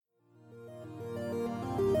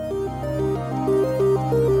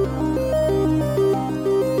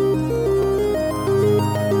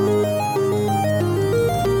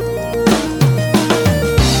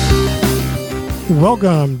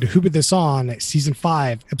Welcome to Who Put This On, Season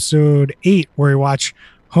 5, Episode 8, where we watch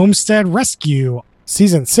Homestead Rescue,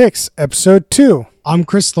 Season 6, Episode 2. I'm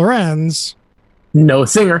Chris Lorenz. No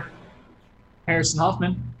singer. Harrison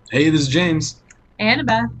Hoffman. Hey, this is James.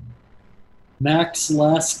 Annabeth. Max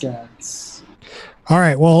Laskax. All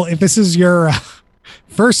right, well, if this is your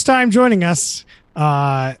first time joining us,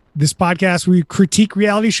 this podcast, we critique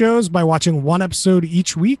reality shows by watching one episode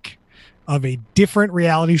each week of a different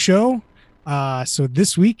reality show. So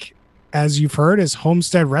this week, as you've heard, is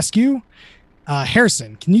Homestead Rescue.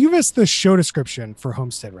 Harrison, can you give us the show description for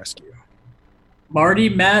Homestead Rescue? Marty,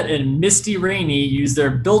 Matt, and Misty Rainey use their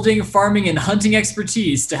building, farming, and hunting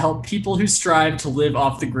expertise to help people who strive to live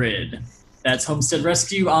off the grid. That's Homestead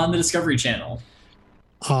Rescue on the Discovery Channel.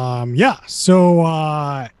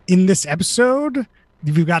 So in this episode,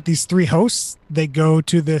 we've got these three hosts. They go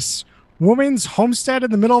to this woman's homestead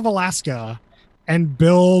in the middle of Alaska and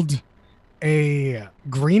build a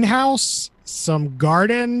greenhouse, some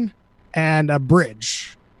garden, and a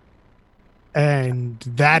bridge. And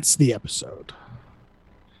that's the episode.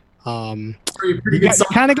 Pretty good.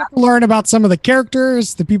 Kind of get to learn about some of the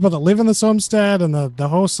characters, the people that live in this homestead, and the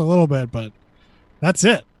hosts a little bit, but that's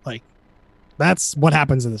it. Like, that's what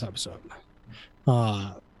happens in this episode.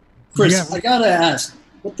 Chris, I gotta ask,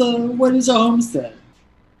 what is a homestead?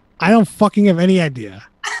 I don't fucking have any idea.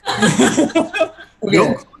 Okay.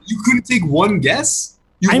 No, you couldn't take one guess?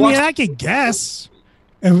 I could guess.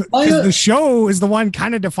 Because the show is the one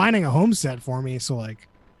kind of defining a homestead for me. So, like,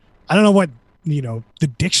 I don't know what, the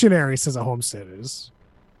dictionary says a homestead is.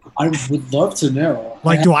 I would love to know.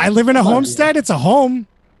 Like, do I live in a homestead? It's a home.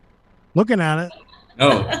 Looking at it.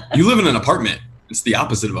 No, you live in an apartment. It's the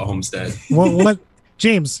opposite of a homestead. Well,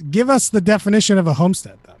 James, give us the definition of a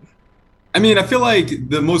homestead then. I mean, I feel like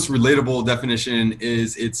the most relatable definition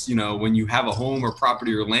is it's, when you have a home or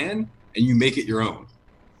property or land and you make it your own.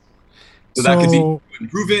 So that could be you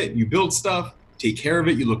improve it, you build stuff, take care of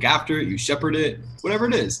it, you look after it, you shepherd it, whatever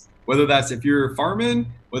it is. Whether that's if you're farming,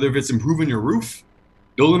 whether if it's improving your roof,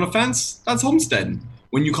 building a fence, that's homesteading.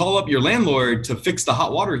 When you call up your landlord to fix the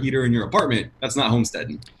hot water heater in your apartment, that's not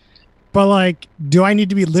homesteading. But, like, do I need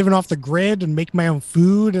to be living off the grid and make my own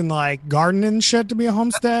food and, like, garden and shit to be a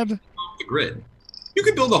homestead? Off the grid. You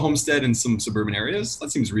could build a homestead in some suburban areas.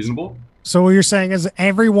 That seems reasonable. So what you're saying is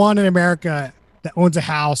everyone in America that owns a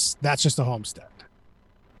house, that's just a homestead?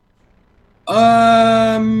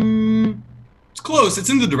 It's close. It's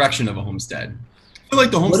in the direction of a homestead. I feel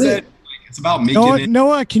like the homestead, it's about making it.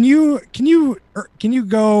 Noah, can you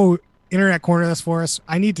go internet corner this for us?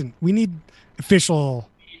 We need official.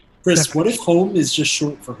 Chris, what if home is just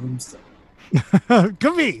short for homestead?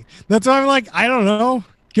 Could be. That's why I'm like, I don't know.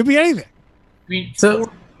 Could be anything. I mean,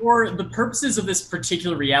 for the purposes of this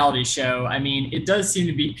particular reality show, I mean, it does seem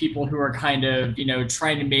to be people who are kind of,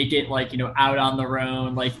 trying to make it like, out on their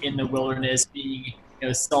own, like in the wilderness, being,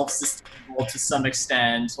 self-sustainable to some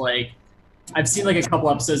extent. Like, I've seen like a couple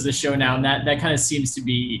episodes of the show now, and that kind of seems to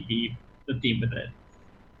be the theme of it.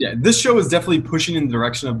 Yeah, this show is definitely pushing in the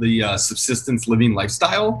direction of the subsistence living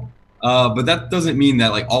lifestyle, but that doesn't mean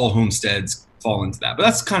that like all homesteads fall into that. But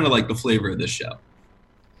that's kind of like the flavor of this show.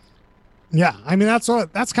 Yeah, I mean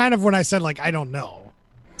that's kind of when I said like I don't know.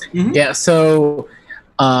 Mm-hmm. Yeah, so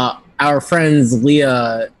our friends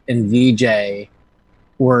Leah and VJ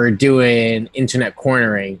were doing internet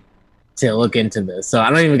cornering to look into this. So I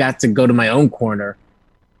don't even got to go to my own corner.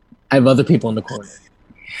 I have other people in the corner.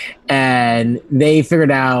 And they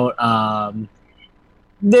figured out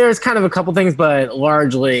there's kind of a couple things, but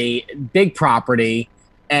largely big property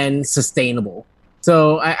and sustainable.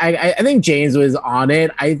 So I think James was on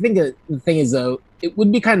it. I think the thing is, though, it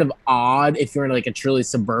would be kind of odd if you're in like a truly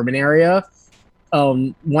suburban area,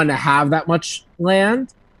 want to have that much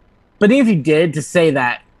land. But even if you did, to say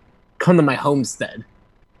that, come to my homestead,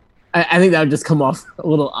 I think that would just come off a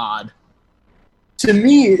little odd. To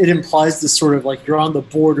me, it implies this sort of like you're on the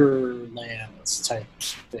borderlands type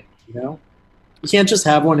thing, You can't just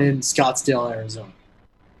have one in Scottsdale, Arizona.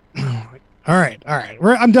 All right.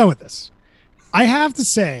 I'm done with this. I have to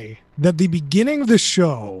say that the beginning of the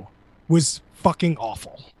show was fucking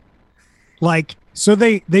awful. Like, so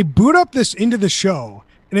they boot up this into the show,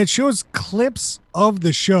 and it shows clips of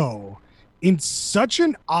the show in such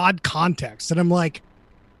an odd context that I'm like,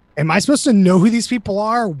 am I supposed to know who these people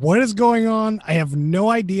are? What is going on? I have no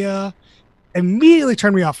idea. Immediately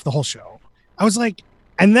turned me off the whole show. I was like,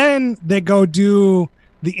 and then they go do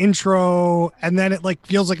the intro, and then it like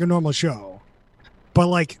feels like a normal show. But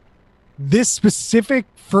like this specific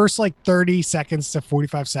first like 30 seconds to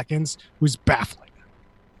 45 seconds was baffling.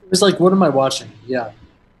 It was like, what am I watching? Yeah.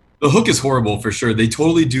 The hook is horrible for sure. They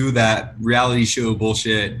totally do that reality show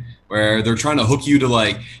bullshit where they're trying to hook you to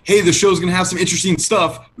like, hey, the show's gonna have some interesting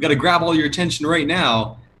stuff. We got to grab all your attention right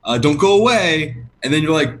now. Don't go away. And then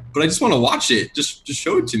you're like, but I just want to watch it. Just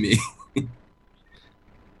show it to me.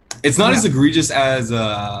 It's not as egregious as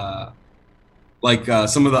some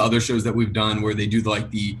of the other shows that we've done where they do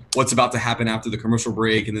the what's about to happen after the commercial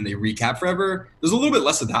break and then they recap forever. There's a little bit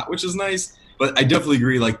less of that, which is nice. But I definitely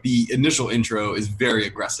agree. Like the initial intro is very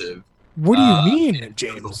aggressive. What do you mean,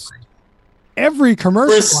 James? Every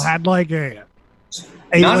commercial had like a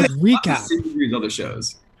recap. These other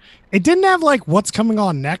shows. It didn't have like what's coming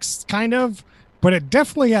on next, kind of, but it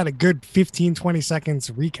definitely had a good 15, 20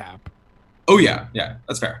 seconds recap. Oh yeah,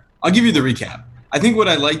 that's fair. I'll give you the recap. I think what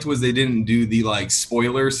I liked was they didn't do the like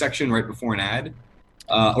spoiler section right before an ad.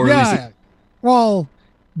 Well,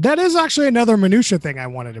 that is actually another minutia thing I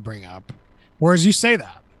wanted to bring up. Whereas you say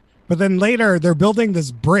that, but then later they're building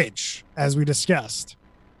this bridge, as we discussed,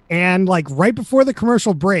 and like right before the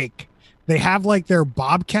commercial break, they have like their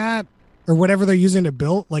Bobcat or whatever they're using to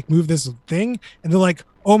build, like move this thing, and they're like,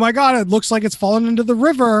 "Oh my god, it looks like it's fallen into the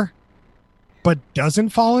river," but doesn't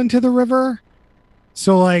fall into the river.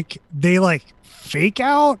 So like they like fake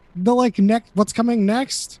out the like what's coming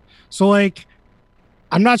next. So like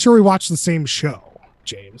I'm not sure we watched the same show,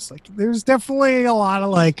 James. Like there's definitely a lot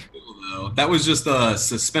of like. That was just a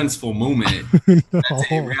suspenseful moment.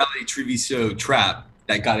 That's a reality TV show trap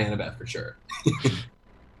that got Annabeth for sure.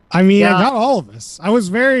 I mean, I got all of this. I was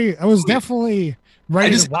definitely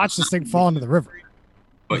ready to watch this thing fall into the river.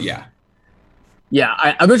 But yeah. Yeah,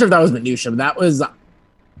 I'm not sure if that was minutia, but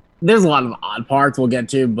there's a lot of odd parts we'll get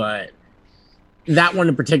to, but that one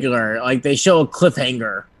in particular, like they show a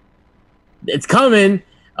cliffhanger. It's coming.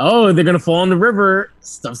 Oh, they're going to fall in the river.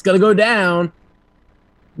 Stuff's going to go down.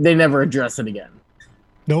 They never address it again.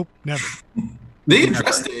 Nope, never. They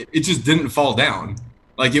addressed it. It just didn't fall down.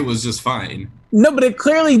 Like, it was just fine. No, but it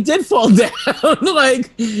clearly did fall down. Like,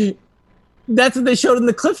 that's what they showed in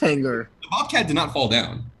the cliffhanger. The Bobcat did not fall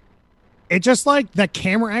down. It just, like, the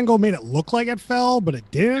camera angle made it look like it fell, but it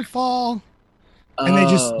didn't fall. And they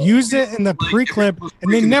just used it in the pre-clip,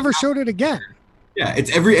 and they never showed it again. Yeah,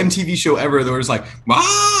 it's every MTV show ever. They were just like,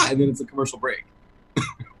 ah, and then it's a commercial break.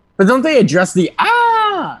 But don't they address the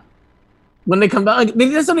when they come back? Like,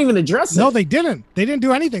 they just don't even address it. No, they didn't. They didn't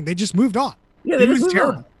do anything. They just moved on. Yeah, it was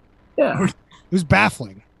terrible. On. Yeah, it was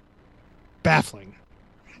baffling.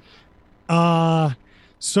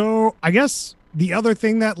 So I guess the other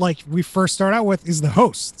thing that like we first start out with is the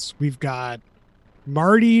hosts. We've got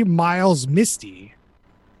Marty, Miles, Misty.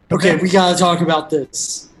 Okay, we gotta talk about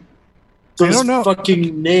this. Those I don't know.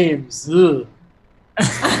 Fucking names. Ugh.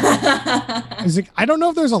 I don't know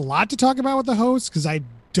if there's a lot to talk about with the hosts because I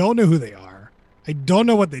don't know who they are. I don't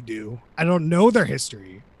know what they do. I don't know their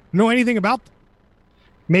history. I don't know anything about them.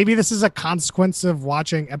 Maybe this is a consequence of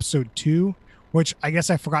watching episode 2, which I guess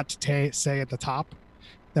I forgot to say at the top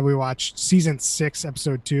that we watched season 6,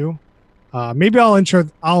 episode 2. Maybe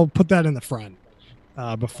I'll put that in the front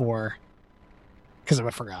before because I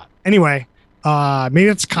forgot. Anyway, maybe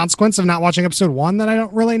it's a consequence of not watching episode 1 that I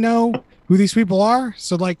don't really know who these people are.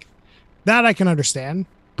 So like that I can understand,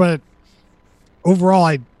 but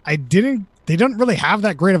overall they don't really have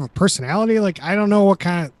that great of a personality. Like, I don't know what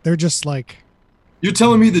kind of, they're just like. You're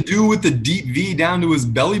telling me the dude with the deep V down to his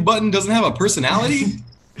belly button doesn't have a personality?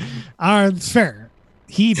 It's fair.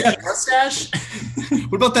 He does. Mustache?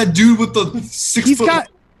 What about that dude with the 6 foot?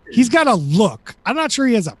 He's got a look. I'm not sure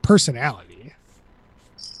he has a personality.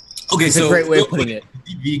 Okay, it's so a great way of putting it.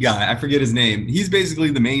 The V guy, I forget his name. He's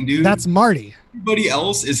basically the main dude. That's Marty. Everybody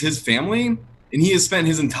else is his family, and he has spent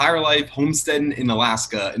his entire life homesteading in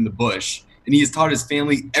Alaska in the bush, and he has taught his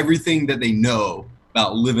family everything that they know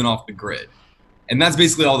about living off the grid. And that's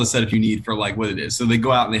basically all the setup you need for like what it is. So they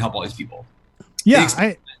go out and they help all these people. Yeah,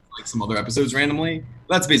 like some other episodes randomly.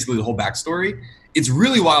 That's basically the whole backstory. It's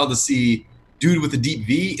really wild to see dude with a deep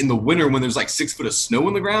V in the winter when there's like 6 foot of snow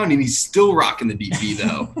on the ground, and he's still rocking the deep V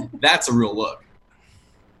though. That's a real look.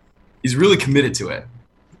 He's really committed to it.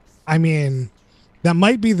 I mean, that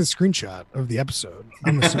might be the screenshot of the episode,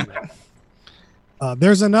 I'm assuming.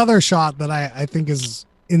 There's another shot that I think is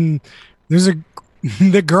in.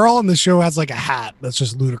 The girl in the show has like a hat that's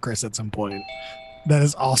just ludicrous at some point. That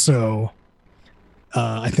is also,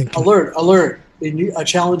 I think. Alert! A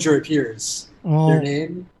challenger appears. Their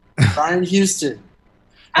name, Brian Houston.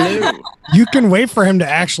 You can wait for him to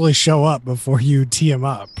actually show up before you tee him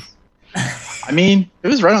up. I mean, it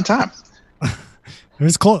was right on time. It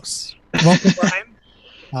was close. Welcome,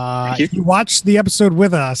 Brian. He watched the episode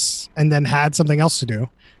with us and then had something else to do.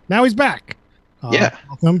 Now he's back. Yeah.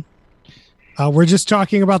 Welcome. We're just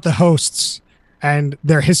talking about the hosts and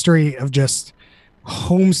their history of just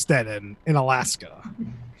homesteading in Alaska.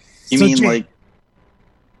 You So, mean Jake- like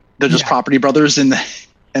they're just Yeah. property brothers in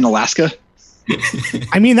Alaska?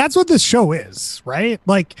 I mean, that's what this show is, right?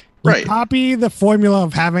 Like, you Right. copy the formula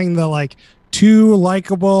of having the like two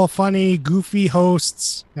likable, funny, goofy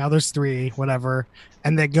hosts. Now there's three, whatever.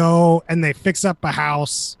 And they go and they fix up a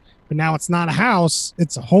house, but now it's not a house,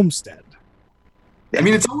 it's a homestead. I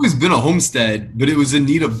mean, it's always been a homestead, but it was in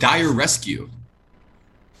need of dire rescue.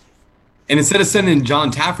 And instead of sending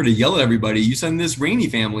John Taffer to yell at everybody, you send this Rainey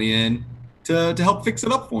family in to help fix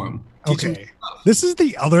it up for him. Teach him Okay. This is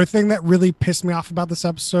the other thing that really pissed me off about this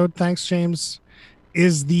episode. Thanks, James.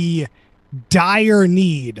 Is the dire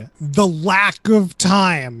need, the lack of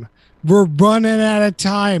time. We're running out of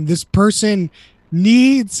time. This person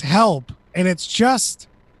needs help. And it's just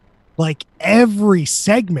like every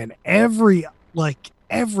segment, every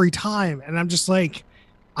time. And I'm just like,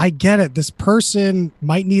 I get it. This person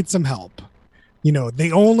might need some help. You know,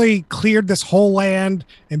 they only cleared this whole land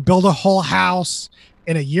and built a whole house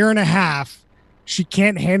in a year and a half. She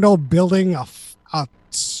can't handle building a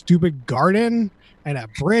stupid garden and a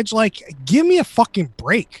bridge. Like, give me a fucking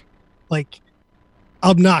break. Like,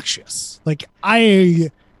 obnoxious. Like,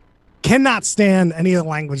 I cannot stand any of the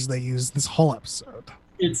language they use this whole episode.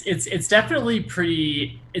 It's definitely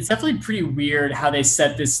pretty weird how they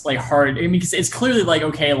set this like hard. I mean, because it's clearly like,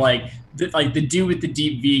 okay, like the dude with the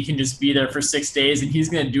deep V can just be there for 6 days and he's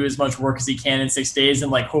gonna do as much work as he can in 6 days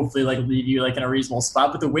and like hopefully like leave you like in a reasonable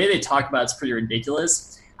spot. But the way they talk about it's pretty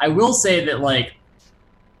ridiculous. I will say that like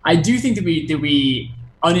I do think that we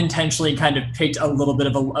unintentionally kind of picked a little bit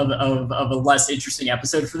of a less interesting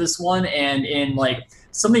episode for this one, and in like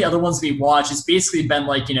some of the other ones we watched, it's basically been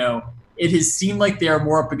like, you know, it has seemed like they are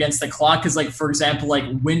more up against the clock because, like, for example, like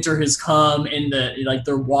winter has come and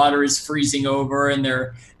their water is freezing over and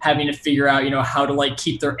they're having to figure out, you know, how to like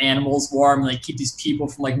keep their animals warm and like keep these people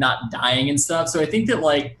from like not dying and stuff. So I think that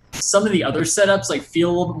like some of the other setups like feel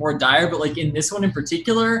a little bit more dire, but like in this one in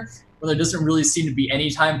particular, where there doesn't really seem to be any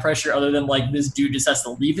time pressure other than like this dude just has to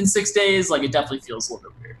leave in 6 days, like it definitely feels a little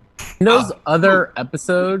bit weird. In those other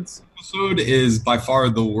episodes, Episode is by far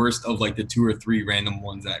the worst of like the 2 or 3 random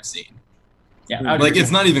ones that I've seen. Yeah, I would Like agree. it's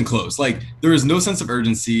not even close. Like there is no sense of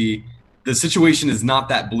urgency. The situation is not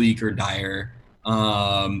that bleak or dire.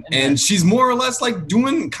 And she's more or less like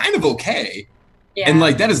doing kind of okay. Yeah. And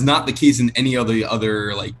like that is not the case in any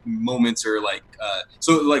other like moments or like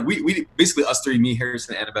so like we basically us three, me,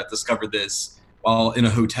 Harrison, and Annabeth discovered this while in a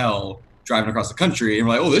hotel driving across the country, and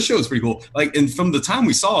we're like, oh, this show is pretty cool. Like, and from the time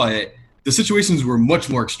we saw it, the situations were much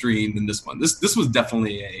more extreme than this one. This was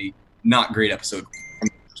definitely a not great episode from my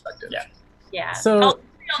perspective. Yeah. Yeah. So- the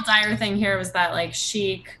real dire thing here was that like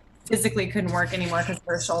she physically couldn't work anymore because of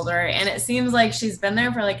her shoulder, and it seems like she's been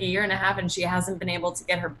there for like a year and a half and she hasn't been able to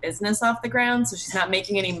get her business off the ground, so she's not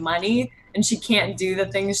making any money and she can't do the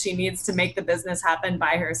things she needs to make the business happen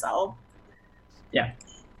by herself.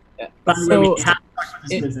 By the way, we So- have to talk about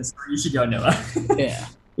this business. You should go, Noah.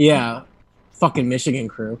 yeah, fucking Michigan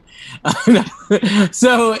crew.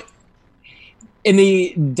 So in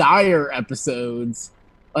the dire episodes,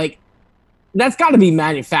 like that's got to be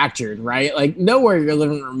manufactured, right? Like nowhere you're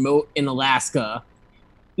living remote in Alaska,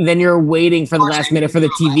 then you're waiting for the last minute for the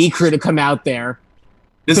TV crew to come out there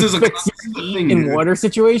This to is a fix constant your thing. in water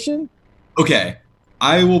situation. Okay,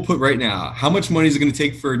 I will put right now. How much money is it going to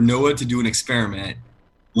take for Noah to do an experiment?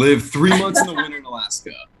 Live 3 months in the winter in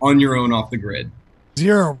Alaska on your own off the grid.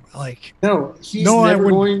 Zero, like, No, he's No, I never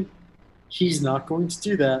wouldn't. going. He's not going to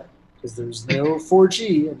do that because there's no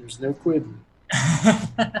 4G and there's no Quibi.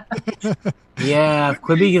 Yeah, if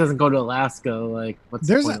Quibi doesn't go to Alaska, like what's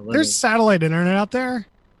the point of living? there's satellite internet out there.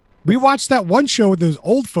 We watched that one show with those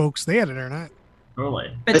old folks. They had internet.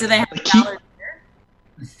 Totally. But do they have Like, $1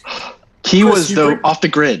 He Chris, was you though bring- off the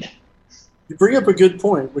grid. You bring up a good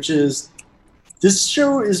point, which is this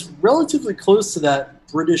show is relatively close to that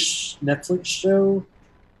British Netflix show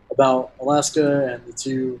about Alaska and the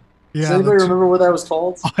two. Does Yeah, anybody remember what that was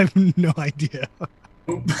called? I have no idea.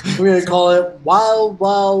 We're gonna call it Wild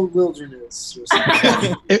Wild Wilderness or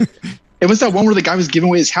something. It was that one where the guy was giving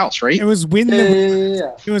away his house, right? It was Win yeah, the yeah,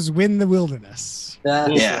 yeah, It was Win the Wilderness. yeah.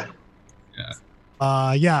 Yeah.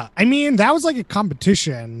 Yeah. I mean, that was like a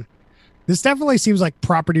competition. This definitely seems like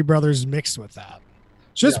Property Brothers mixed with that.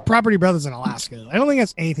 It's just Yeah. Property Brothers in Alaska. I don't think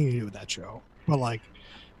that's anything to do with that show, but like,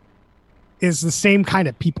 it's the same kind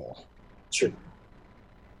of people. Sure.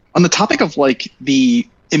 On the topic of like the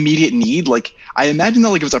immediate need, like I imagine that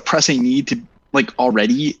like it was a pressing need to like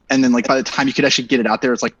already, and then like by the time you could actually get it out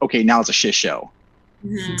there, it's like okay, now it's a shit show.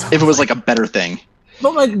 Mhm. If it was like a better thing,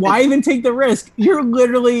 But like, why even take the risk? You're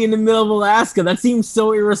literally in the middle of Alaska. That seems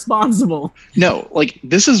so irresponsible. No, like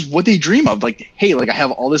this is what they dream of. Like, hey, like I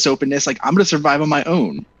have all this openness. Like I'm gonna survive on my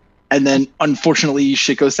own, and then unfortunately,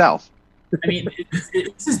 shit goes south. I mean,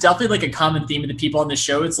 this is definitely like a common theme of the people on the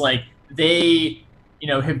show. It's like they,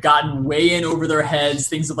 have gotten way in over their heads.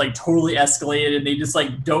 Things have like totally escalated, and they just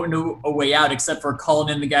like don't know a way out except for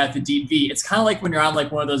calling in the guy at the DV. It's kind of like when you're on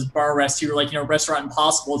like one of those bar rests, you're like, Restaurant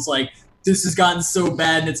Impossible. It's like, this has gotten so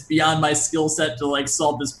bad and it's beyond my skill set to like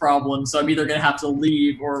solve this problem. So I'm either going to have to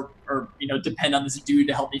leave or depend on this dude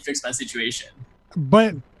to help me fix my situation.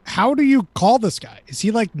 But how do you call this guy? Is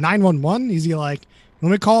he like 911? Is he like,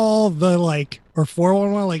 let me call the or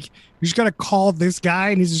 411? Like, you're just going to call this guy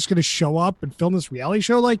and he's just going to show up and film this reality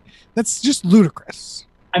show? Like, that's just ludicrous.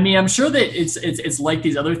 I mean, I'm sure that it's like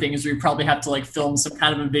these other things where you probably have to like film some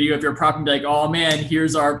kind of a video of your property and be like, oh man,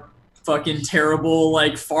 here's our fucking terrible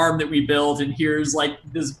like farm that we built, and here's like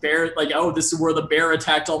this bear, like, oh, this is where the bear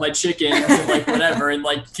attacked all my chickens and like whatever, and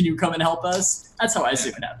like, can you come and help us? That's how I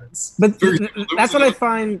assume it happens. But that's what I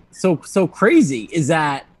find so crazy is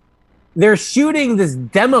that they're shooting this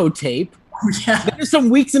demo tape. Yeah. There's some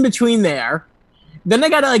weeks in between there. Then they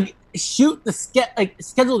gotta like shoot the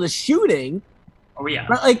schedule the shooting. Oh yeah.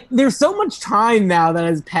 But like, there's so much time now that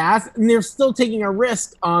has passed, and they're still taking a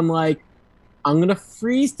risk on like, I'm gonna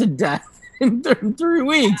freeze to death in 3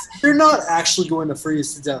 weeks. They're not actually going to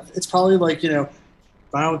freeze to death. It's probably like, if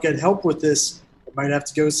I don't get help with this, I might have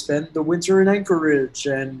to go spend the winter in Anchorage,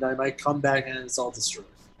 and I might come back and it's all destroyed.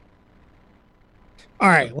 All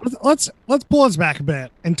right, let's pull us back a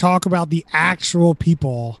bit and talk about the actual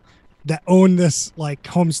people that own this like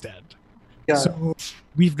homestead. Yeah. So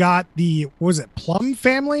we've got the Plum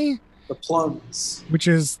family? The Plums. Which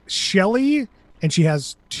is Shelly, and she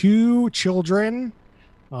has 2 children,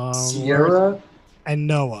 Sierra and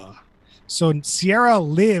Noah. So Sierra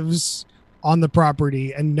lives on the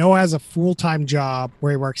property, and Noah has a full-time job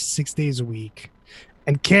where he works 6 days a week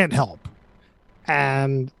and can't help.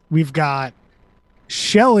 And we've got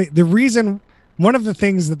Shelly. One of the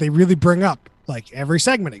things that they really bring up, like every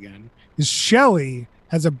segment again, is Shelly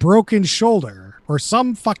has a broken shoulder or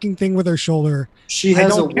some fucking thing with her shoulder. She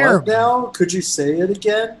has a what now? Could you say it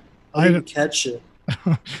again? I didn't catch it.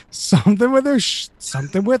 something with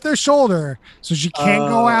her shoulder, so she can't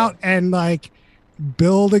go out and like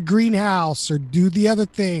build a greenhouse or do the other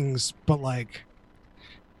things. But like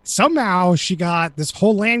somehow she got this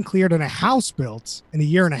whole land cleared and a house built in a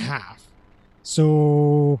year and a half.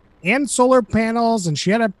 So, and solar panels, and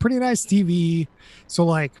she had a pretty nice TV. So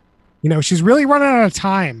like, she's really running out of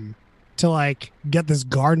time to like get this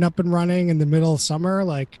garden up and running in the middle of summer.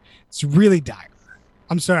 Like, it's really dire.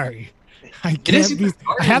 I'm sorry. I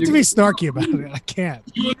have to be snarky about it. I can't.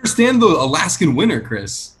 You understand the Alaskan winter,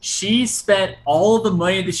 Chris. She spent all of the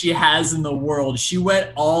money that she has in the world. She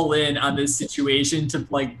went all in on this situation to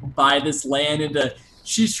like buy this land, and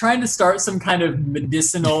she's trying to start some kind of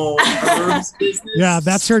medicinal herbs business. Yeah,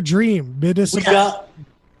 that's her dream. Medicinal.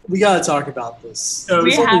 We got to talk about this. So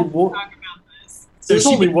we have to talk about this. There's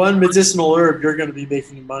only one medicinal herb you're going to be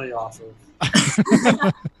making money off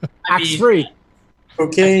of. Tax-free.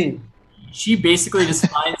 Cocaine. She basically just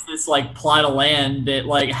finds this like plot of land that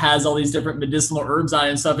like has all these different medicinal herbs on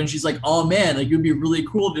it and stuff, and she's like, oh man, like it would be really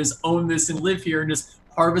cool to just own this and live here and just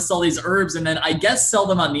harvest all these herbs and then I guess sell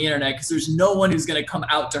them on the internet because there's no one who's going to come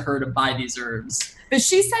out to her to buy these herbs. But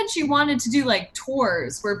she said she wanted to do like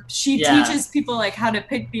tours where she teaches people like how to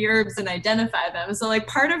pick the herbs and identify them. So like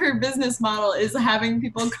part of her business model is having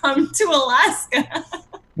people come to Alaska.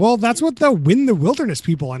 Well, that's what the Win the Wilderness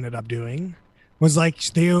people ended up doing. Was like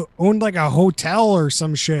they owned like a hotel or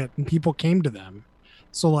some shit and people came to them.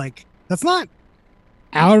 So like that's not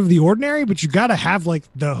out of the ordinary, but you got to have like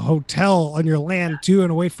the hotel on your land too, and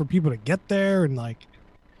a way for people to get there, and like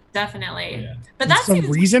definitely. Yeah. But that's some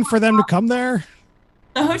reason for them to come there.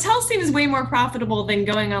 The hotel seems way more profitable than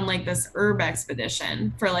going on like this herb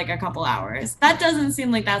expedition for like a couple hours. That doesn't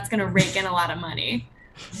seem like that's going to rake in a lot of money.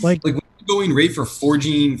 Like going rate for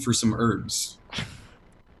foraging for some herbs.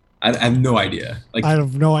 I have no idea. Like I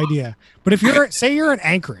have no idea. But if you're say you're in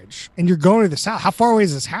Anchorage and you're going to this house, how far away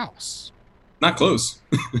is this house? Not close.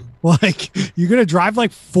 Like you're gonna drive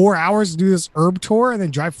like 4 hours to do this herb tour and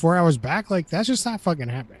then drive 4 hours back? Like that's just not fucking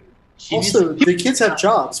happening. Also, the kids have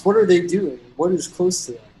jobs. What are they doing? What is close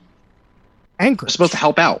to them? Anchorage. They're supposed to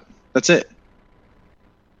help out. That's it.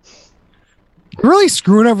 You're really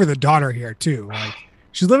screwing over the daughter here too. Like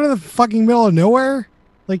she's living in the fucking middle of nowhere.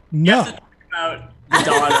 Like no. About the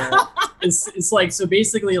daughter. It's like, so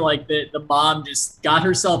basically like the mom just got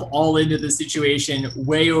herself all into the situation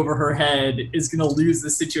way over her head, is going to lose the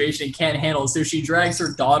situation, can't handle it. So she drags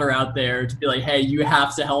her daughter out there to be like, hey, you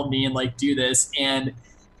have to help me and like do this. And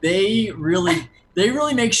they really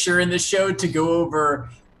make sure in this show to go over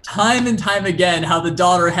time and time again how the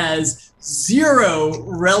daughter has zero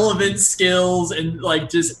relevant skills and like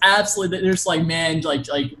just absolutely, they're just like, man, like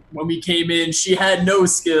when we came in, she had no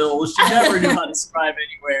skills, she never knew how to survive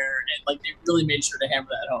anywhere, and like they really made sure to hammer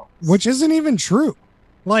that home. Which isn't even true.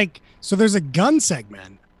 Like, so there's a gun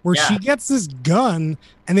segment where she gets this gun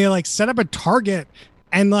and they like set up a target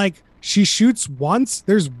and like she shoots once.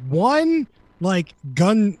 There's one like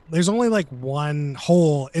gun, there's only like one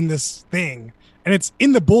hole in this thing and it's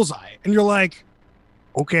in the bullseye, and you're like,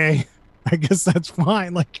 okay, I guess that's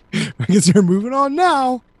fine. Like, I guess you're moving on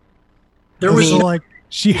now. There was like,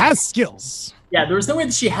 she has skills. Yeah, there was no way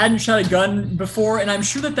that she hadn't shot a gun before, and I'm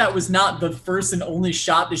sure that was not the first and only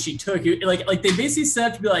shot that she took. Like they basically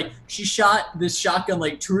set up to be like, she shot this shotgun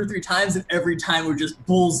like 2 or 3 times, and every time we're just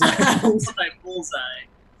bullseye,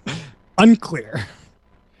 bullseye. Unclear.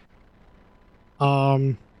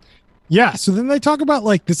 Yeah. So then they talk about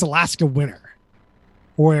like this Alaska winter,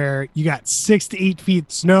 where you got 6 to 8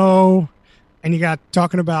 feet snow, and you got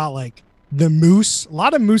talking about like the moose. A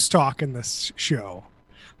lot of moose talk in this show.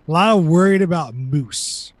 A lot of worried about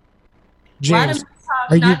moose. James, a lot of moose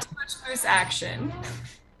talk, not too much moose action.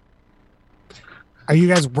 Are you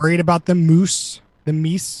guys worried about the moose? The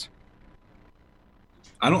meese?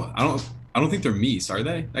 I don't think they're meese, are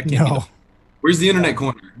they? That can't No. be where's the internet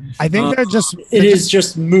corner? I think they're just. It is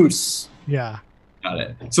just moose. Yeah. Got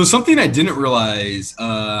it. So something I didn't realize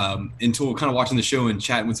until kind of watching the show and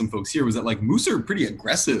chatting with some folks here was that like moose are pretty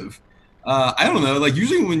aggressive. I don't know. Like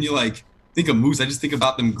usually when you like think of moose, I just think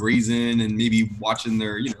about them grazing and maybe watching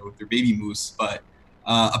their baby moose. But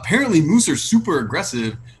apparently moose are super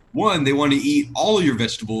aggressive. One, they want to eat all of your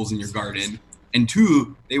vegetables in your garden, and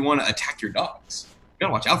 2, they want to attack your dogs. You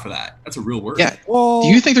gotta watch out for that. That's a real word. Yeah. Well, Do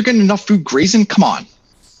you think they're getting enough food grazing? Come on.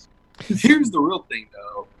 Here's the real thing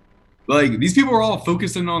though. Like these people are all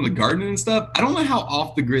focusing on the garden and stuff. I don't know how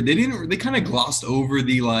off the grid they kind of glossed over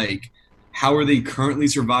the like, how are they currently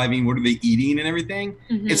surviving? What are they eating and everything?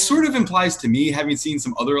 Mm-hmm. It sort of implies to me, having seen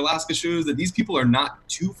some other Alaska shows, that these people are not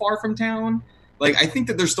too far from town. Like I think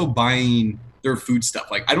that they're still buying their food stuff.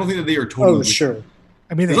 Like I don't think that they are totally. Oh, sure.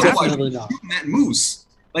 I mean, Otherwise, Definitely you're not. shooting that moose.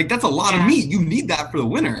 Like that's a lot of meat. You need that for the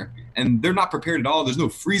winter, and they're not prepared at all. There's no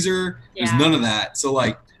freezer. There's none of that. So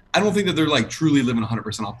like, I don't think that they're like truly living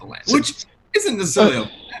 100% off the land, which isn't necessarily a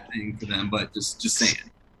bad thing for them, but just saying.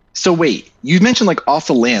 So wait, you mentioned like off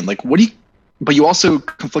the land. Like what do you? But you also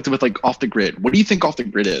conflicted with like off the grid. What do you think off the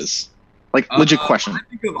grid is? Like legit question. I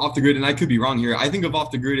think of off the grid, and I could be wrong here. I think of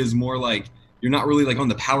off the grid as more like you're not really like on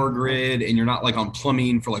the power grid, and you're not like on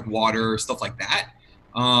plumbing for like water, stuff like that.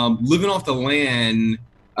 Living off the land,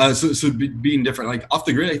 being different. Like off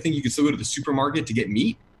the grid, I think you could still go to the supermarket to get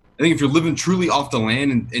meat. I think if you're living truly off the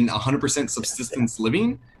land and in 100% subsistence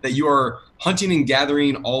living, that you are hunting and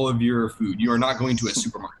gathering all of your food. You are not going to a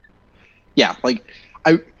supermarket. Yeah, like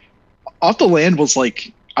off the land was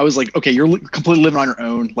like, I was like, okay, you're completely living on your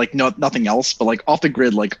own, like nothing else. But like off the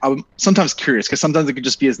grid, like I'm sometimes curious because sometimes it could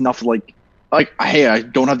just be enough like hey, I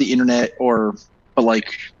don't have the internet, but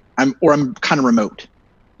like I'm kind of remote.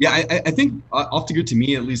 Yeah, I think off the grid to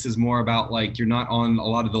me at least is more about like you're not on a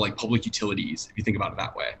lot of the like public utilities if you think about it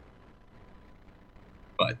that way.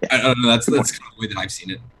 But I don't know. That's kind of the way that I've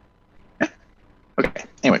seen it. Yeah. Okay.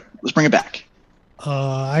 Anyway, let's bring it back.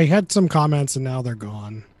 I had some comments and now they're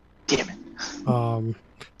gone. Damn it.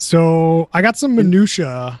 So I got some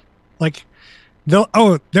minutia, like they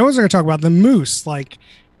was going to talk about the moose. Like,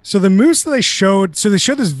 so the moose that they showed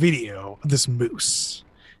this video of this moose,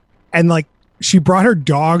 and like she brought her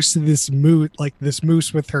dogs to this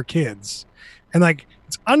moose with her kids, and like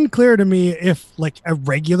it's unclear to me if like a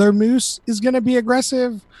regular moose is going to be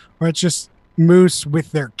aggressive or it's just moose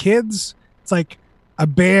with their kids. It's like a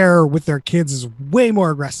bear with their kids is way more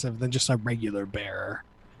aggressive than just a regular bear.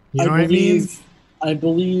 You know what I mean? I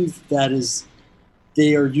believe that is,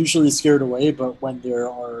 they are usually scared away, but when there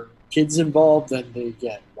are kids involved, then they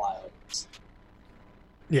get wild.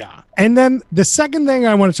 Yeah. And then the second thing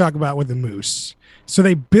I want to talk about with the moose. So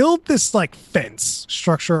they build this like fence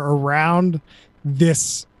structure around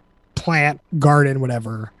this plant garden,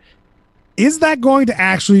 whatever. Is that going to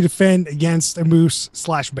actually defend against a moose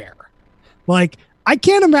 / bear? Like, I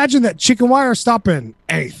can't imagine that chicken wire stopping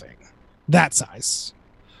anything that size.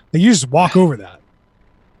 Like, you just walk over that.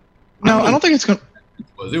 No, I don't think it's going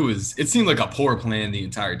to. It seemed like a poor plan the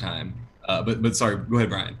entire time. But sorry, go ahead,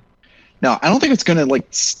 Brian. No, I don't think it's gonna like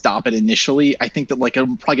stop it initially. I think that like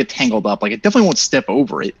it'll probably get tangled up. Like it definitely won't step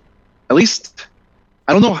over it. At least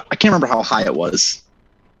I don't know. I can't remember how high it was.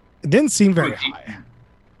 It didn't seem very high.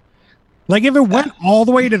 Like if it went all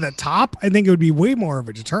the way to the top, I think it would be way more of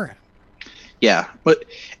a deterrent. Yeah, but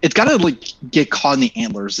it's gotta like get caught in the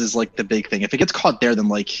antlers is like the big thing. If it gets caught there, then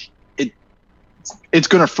like it's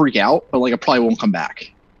gonna freak out, but like it probably won't come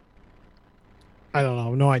back. I don't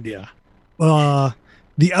know, no idea.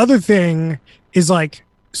 The other thing is like,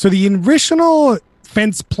 so the original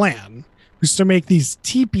fence plan was to make these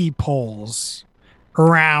teepee poles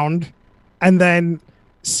around, and then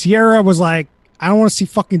Sierra was like, I don't want to see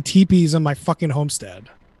fucking teepees on my fucking homestead.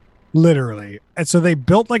 Literally. And so they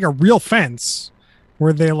built like a real fence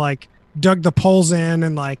where they like dug the poles in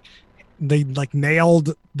and like they like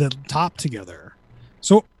nailed the top together.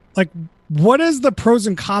 So like what is the pros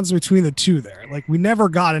and cons between the two there? Like we never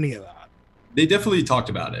got any of that. They definitely talked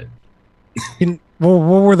about it. Well,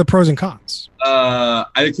 what were the pros and cons? I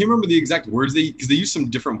can't remember the exact words because they used some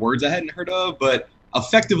different words I hadn't heard of, but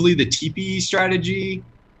effectively the teepee strategy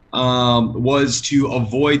was to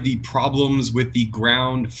avoid the problems with the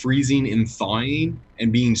ground freezing and thawing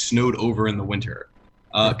and being snowed over in the winter.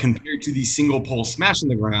 Compared to the single pole smash in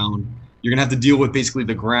the ground, you're gonna have to deal with basically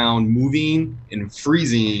the ground moving and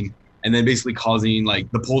freezing, and then basically causing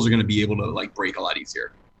like the poles are gonna be able to like break a lot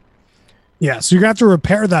easier. Yeah, so you're gonna have to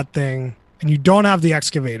repair that thing, and you don't have the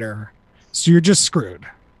excavator, so you're just screwed.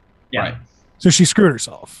 Yeah. Right. So she screwed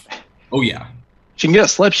herself. Oh yeah. She can get a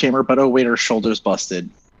sledgehammer, but oh wait, her shoulder's busted.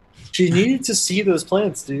 She needed to see those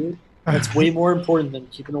plants, dude. That's way more important than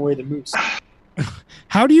keeping away the moose.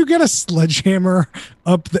 How do you get a sledgehammer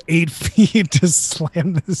up the 8 feet to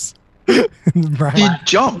slam this? Right. You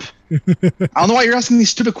jump. I don't know why you're asking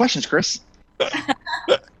these stupid questions, Chris.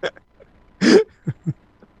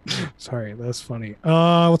 Sorry, that's funny.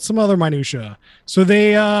 What's some other minutia? So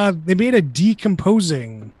they made a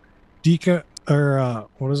decomposing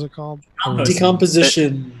what is it called? Compost.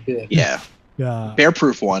 Decomposition bin. Yeah, Yeah.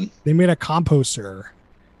 bear-proof one. They made a composter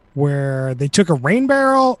where they took a rain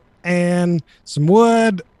barrel and some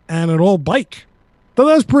wood and an old bike. So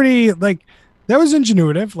that was pretty like that was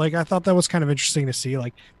ingenuitive. Like I thought that was kind of interesting to see.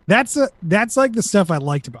 Like that's like the stuff I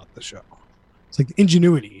liked about the show. It's like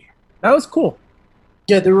ingenuity. That was cool.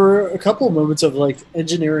 Yeah, there were a couple of moments of like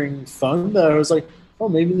engineering fun that I was like, oh,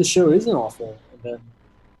 maybe the show isn't awful. And then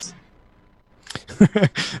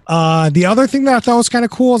The other thing that I thought was kind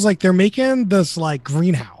of cool is like they're making this like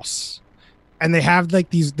greenhouse, and they have like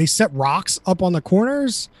they set rocks up on the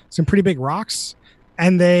corners, some pretty big rocks,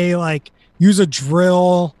 and they like use a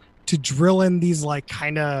drill to drill in these like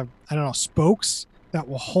kind of, I don't know, spokes that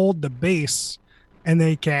will hold the base, and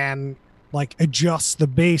they can like adjust the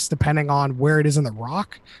base depending on where it is in the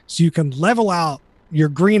rock, so you can level out your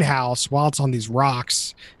greenhouse while it's on these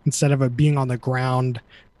rocks instead of it being on the ground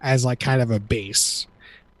as like kind of a base.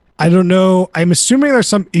 I don't know. I'm assuming there's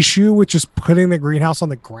some issue with just putting the greenhouse on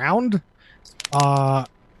the ground. Other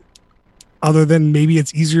than maybe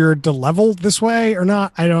it's easier to level this way or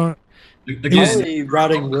not. I don't. probably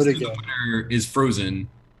routing wood The again. winter is frozen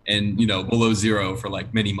and below zero for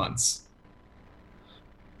like many months.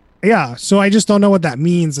 Yeah. So I just don't know what that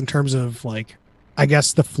means in terms of like, I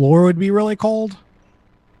guess the floor would be really cold.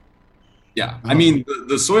 Yeah, I mean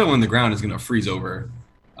the soil in the ground is going to freeze over.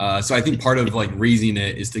 So I think part of like raising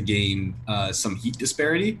it is to gain some heat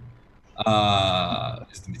disparity.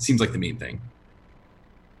 It seems like the main thing.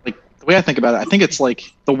 Like the way I think about it, I think it's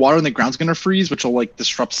like the water in the ground's gonna freeze, which will like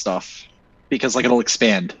disrupt stuff because like it'll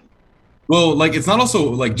expand. Well, like it's not also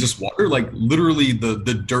like just water. Like literally,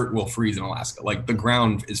 the dirt will freeze in Alaska. Like the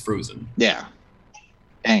ground is frozen. Yeah.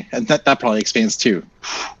 Dang, and that probably expands too.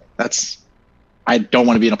 I don't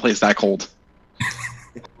want to be in a place that cold.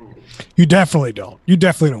 You definitely don't. You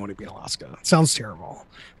definitely don't want to be in Alaska. It sounds terrible.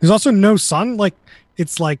 There's also no sun. Like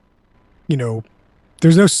it's like,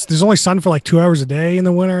 there's only sun for like 2 hours a day in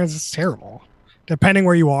the winter. It's terrible. Depending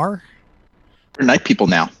where you are. We're night people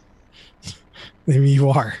now. Maybe you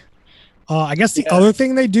are. I guess the other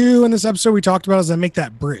thing they do in this episode we talked about is they make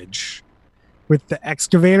that bridge with the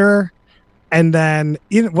excavator. And then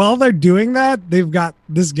while they're doing that, they've got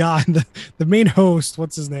this guy, the main host,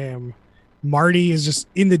 what's his name? Marty is just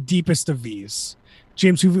in the deepest of V's.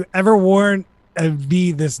 James, have you ever worn a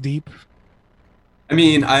V this deep? I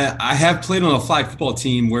mean, I have played on a flag football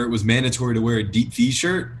team where it was mandatory to wear a deep V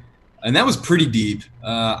shirt, and that was pretty deep.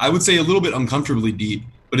 I would say a little bit uncomfortably deep,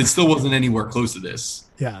 but it still wasn't anywhere close to this.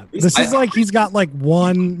 Yeah, this is like he's got like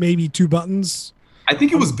one, maybe two buttons. I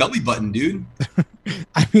think it was belly button, dude.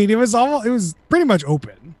 I mean, it was pretty much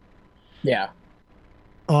open. Yeah.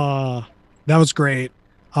 That was great.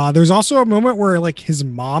 There's also a moment where like his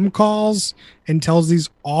mom calls and tells these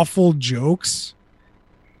awful jokes,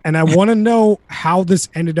 and I want to know how this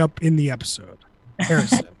ended up in the episode.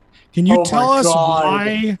 Harrison, can you Oh tell my us God.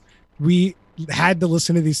 why we had to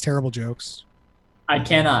listen to these terrible jokes? I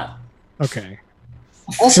cannot. Okay.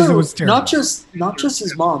 Also, 'Cause it was terrible. not just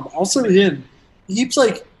his mom, also him. He keeps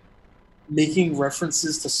like making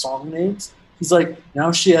references to song names. He's like,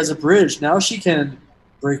 now she has a bridge. Now she can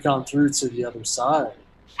break on through to the other side.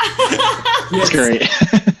 That's great.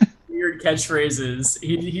 Weird catchphrases.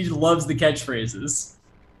 He loves the catchphrases.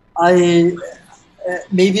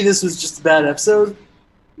 Maybe this was just a bad episode.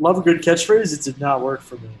 Love a good catchphrase. It did not work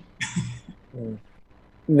for me.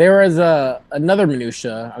 There was another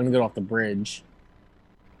minutia. I'm gonna go off the bridge,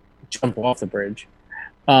 jump off the bridge,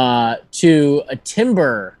 to a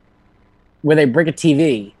timber where they break a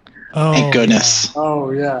TV. Oh, Thank goodness.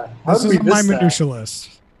 Oh yeah, how This did is we on my miss that? minutia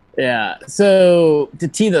list. Yeah. So to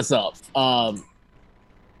tee this up,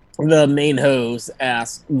 the main host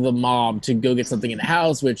asks the mom to go get something in the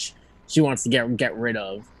house, which she wants to get rid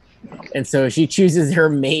of, and so she chooses her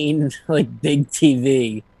main like big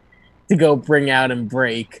TV to go bring out and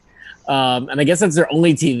break. And I guess that's their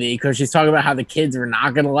only TV because she's talking about how the kids are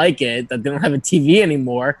not going to like it, that they don't have a TV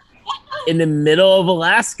anymore in the middle of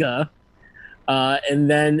Alaska. And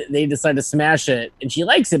then they decide to smash it. And she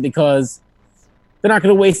likes it because they're not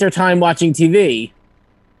going to waste their time watching TV,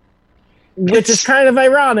 which is kind of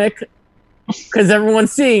ironic because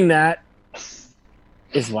everyone's seeing that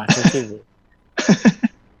is watching TV.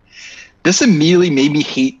 This immediately made me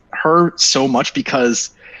hate her so much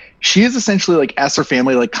because she is essentially like asked her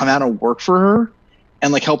family to like come out and work for her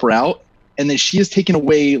and like help her out, and then she has taken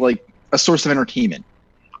away like a source of entertainment.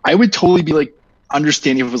 I would totally be like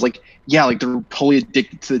understanding if it was like, yeah, like they're totally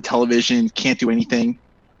addicted to the television, can't do anything.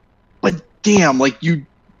 But damn, like you,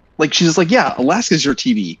 like she's just like, yeah, Alaska's your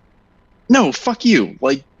TV. No, fuck you.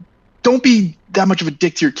 Like, don't be that much of a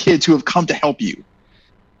dick to your kids who have come to help you.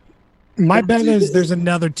 My bet is there's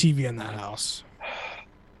another TV in that house.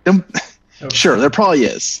 Then, sure, there probably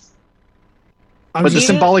is. I'm But the just-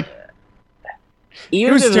 symbolic, it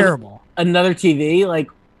Even was if there's terrible. another TV, like,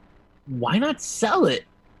 why not sell it?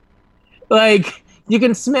 Like, you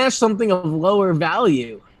can smash something of lower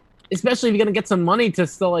value, especially if you're gonna get some money to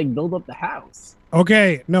still like build up the house.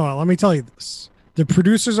 Okay, no, let me tell you this. The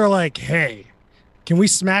producers are like, hey, can we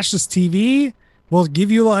smash this TV? We'll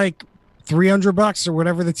give you like $300 or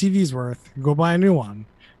whatever the TV's worth. Go buy a new one.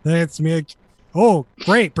 Then it's me like, oh,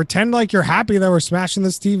 great. Pretend like you're happy that we're smashing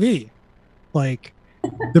this TV. Like,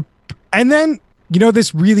 and then, you know,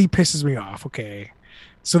 this really pisses me off. Okay.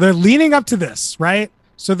 So they're leaning up to this, right?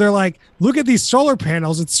 So they're like, look at these solar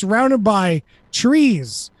panels. It's surrounded by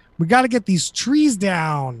trees. We got to get these trees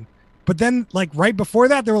down. But then, like, right before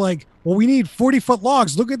that, they were like, well, we need 40-foot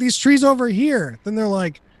logs. Look at these trees over here. Then they're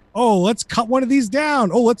like, oh, let's cut one of these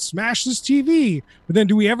down. Oh, let's smash this TV. But then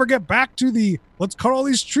do we ever get back to the, let's cut all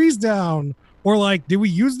these trees down? Or like, did we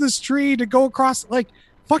use this tree to go across? Like,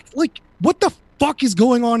 fuck, like, what the fuck is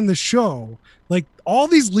going on in the show? Like, all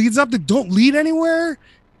these leads up that don't lead anywhere.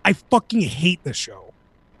 I fucking hate the show.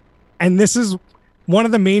 And this is one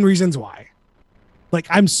of the main reasons why. Like,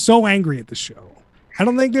 I'm so angry at the show. I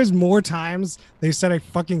don't think there's more times they said I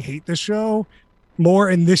fucking hate the show more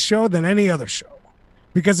in this show than any other show.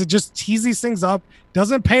 Because it just teases these things up,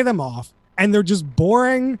 doesn't pay them off, and they're just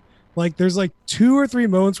boring. Like, there's like 2 or 3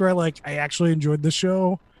 moments where I actually enjoyed the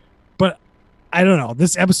show. But I don't know.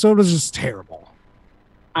 This episode was just terrible.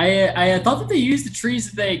 I thought that they used the trees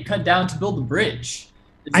that they cut down to build the bridge.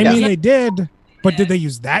 I mean, they did, but did they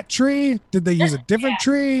use that tree? Did they use a different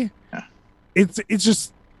tree? Yeah. It's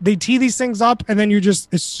just they tee these things up and then you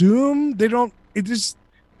just assume they don't. It just,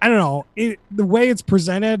 I don't know. The way it's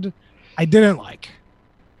presented, I didn't like.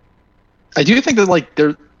 I do think that like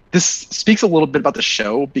this speaks a little bit about the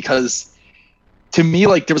show because to me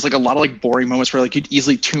like there was like a lot of like boring moments where like you'd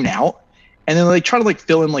easily tune out, and then like try to like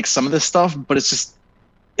fill in like some of this stuff, but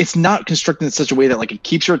it's not constructed in such a way that like it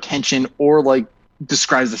keeps your attention or like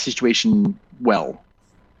describes the situation well,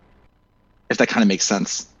 if that kind of makes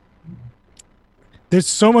sense. There's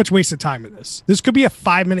so much wasted time in this. This could be a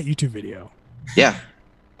 5-minute YouTube video. Yeah.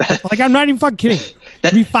 Like, I'm not even fucking kidding. It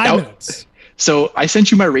could be 5 minutes. So I sent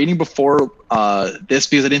you my rating before this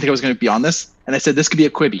because I didn't think I was going to be on this, and I said this could be a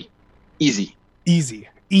Quibi, easy. Easy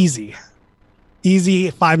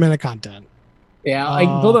 5-minute content. Yeah, like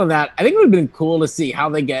build on that. I think it would have been cool to see how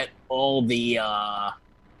they get all the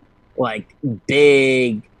like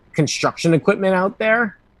big construction equipment out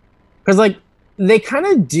there, because like they kind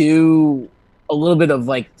of do a little bit of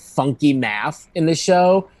like funky math in the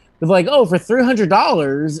show They're like, oh, for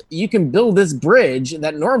 $300, you can build this bridge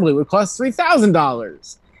that normally would cost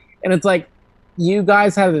 $3,000. And it's like, you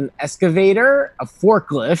guys have an excavator, a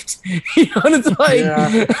forklift, and it's like,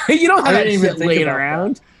 you don't have that shit laying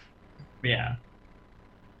around. Yeah.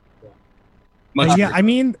 I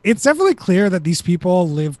mean, it's definitely clear that these people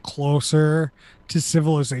live closer to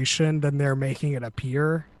civilization than they're making it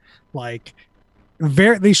appear. Like,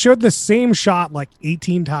 they showed the same shot like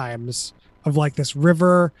 18 times of like this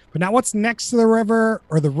river, but now what's next to the river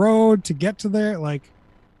or the road to get to there? Like,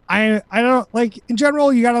 I don't like, in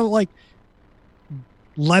general, you gotta like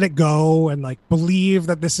let it go and like believe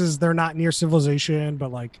that they're not near civilization,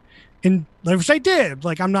 but like which I did.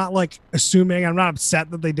 Like, I'm not like assuming, I'm not upset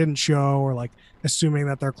that they didn't show or like assuming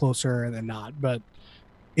that they're closer than not, but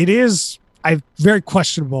it is very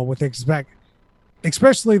questionable with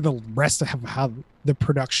especially the rest of how the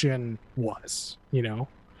production was,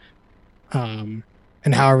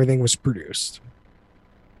 and how everything was produced.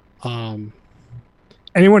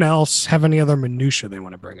 Anyone else have any other minutia they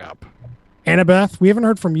want to bring up? Annabeth, we haven't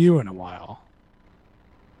heard from you in a while.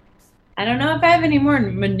 I don't know if I have any more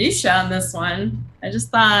minutia on this one. I just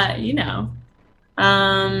thought,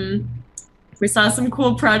 we saw some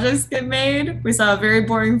cool projects get made. We saw a very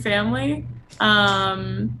boring family.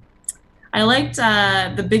 I liked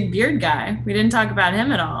the big beard guy. We didn't talk about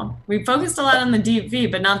him at all. We focused a lot on the deep V,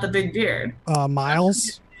 but not the big beard.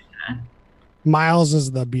 Miles? Miles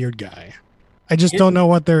is the beard guy. I just don't know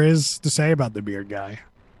what there is to say about the beard guy.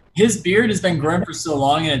 His beard has been grown for so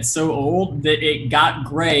long and it's so old that it got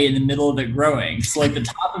gray in the middle of it growing. So like the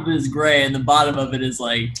top of it is gray and the bottom of it is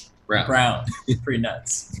like brown. It's pretty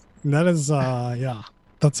nuts. That is,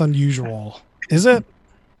 that's unusual. Is it?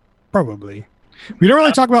 Probably. We don't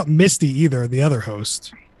really talk about Misty either, the other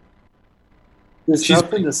host. There's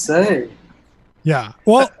nothing to say. Yeah.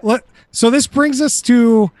 Well, so this brings us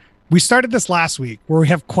to, we started this last week where we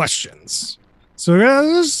have questions. So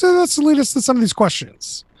let's lead us to some of these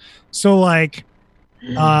questions. So like,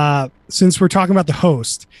 since we're talking about the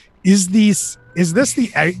host, is this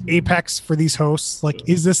the apex for these hosts? Like,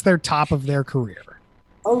 is this their top of their career?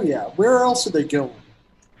 Oh yeah. Where else are they going?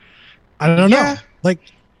 I don't know. Like,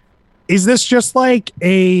 is this just like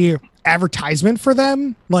a advertisement for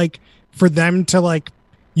them? Like, for them to like,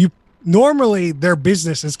 normally their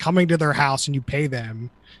business is coming to their house and you pay them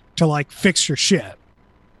to like fix your shit.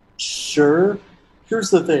 Sure. Here's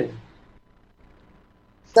the thing.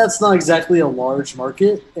 That's not exactly a large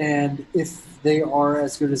market, and if they are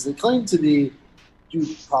as good as they claim to be,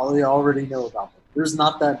 you probably already know about them. There's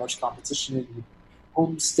not that much competition in the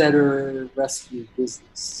homesteader rescue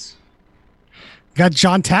business. Got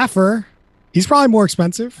John Taffer. He's probably more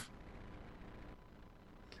expensive.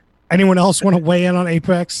 Anyone else want to weigh in on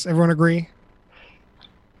Apex? Everyone agree?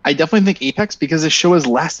 I definitely think Apex, because this show has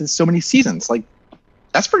lasted so many seasons. Like,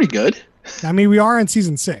 that's pretty good. I mean, we are in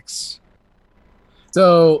season 6.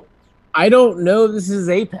 So, I don't know if this is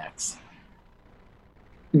Apex.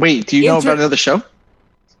 Wait, do you know about another show?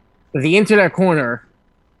 The Internet Corner.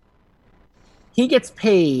 He gets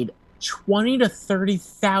paid $20,000 to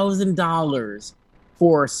 $30,000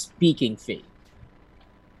 for a speaking fee.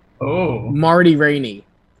 Oh, Marty Rainey.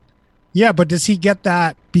 Yeah, but does he get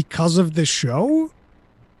that because of the show?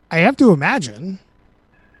 I have to imagine.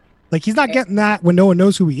 Like, he's not getting that when no one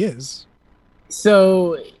knows who he is.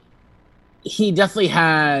 So he definitely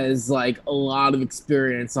has like a lot of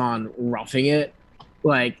experience on Roughing It.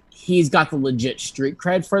 Like, he's got the legit street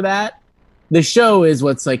cred for that. The show is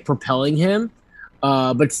what's like propelling him.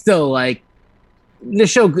 But still, like, the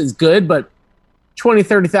show is good, but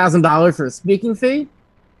 $20,000-$30,000 for a speaking fee?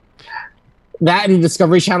 That and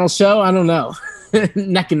Discovery Channel show? I don't know.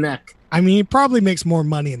 Neck and neck. I mean, he probably makes more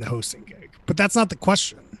money in the hosting gig, but that's not the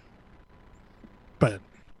question. But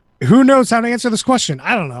who knows how to answer this question?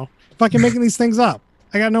 I don't know. Fucking making these things up.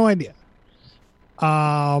 I got no idea.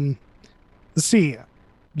 Let's see.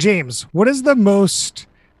 James, what is the most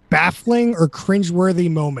baffling or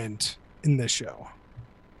cringeworthy moment in this show?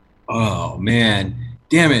 Oh man,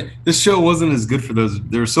 damn it! This show wasn't as good for those.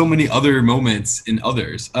 There are so many other moments in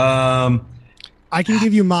others. I can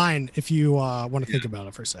give you mine if you want to think about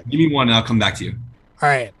it for a second. Give me one, and I'll come back to you. All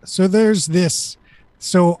right. So there's this.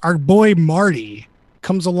 So our boy Marty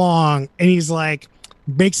comes along and he's like,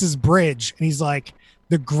 makes his bridge, and he's like,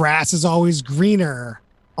 the grass is always greener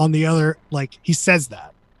on the other. Like, he says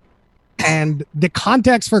that, and the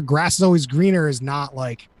context for grass is always greener is not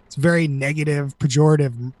like, it's very negative,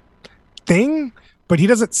 pejorative thing, but he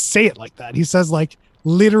doesn't say it like that. He says like,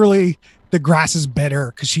 literally, the grass is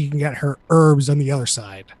better because she can get her herbs on the other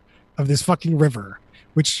side of this fucking river,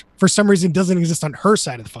 which for some reason doesn't exist on her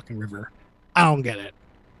side of the fucking river. I don't get it.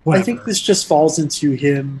 Whatever. I think this just falls into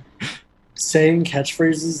him saying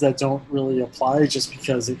catchphrases that don't really apply just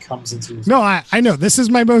because it comes into his. No, I know. This is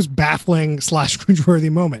my most baffling /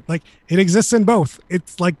 cringeworthy moment. Like, it exists in both.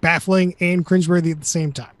 It's like baffling and cringeworthy at the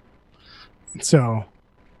same time. So,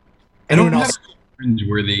 I don't anyone have else?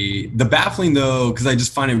 cringeworthy. The baffling though, because I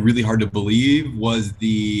just find it really hard to believe, was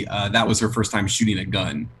the that was her first time shooting a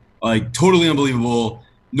gun. Like, totally unbelievable.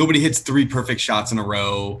 Nobody hits 3 perfect shots in a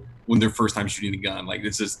row when their first time shooting a gun. Like,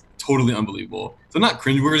 it's just totally unbelievable. So not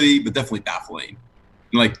cringeworthy, but definitely baffling.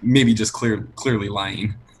 Like, maybe just clearly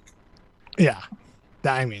lying. Yeah.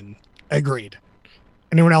 I mean, agreed.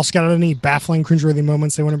 Anyone else got any baffling, cringeworthy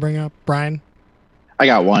moments they want to bring up? Brian? I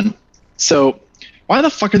got one. So, why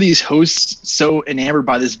the fuck are these hosts so enamored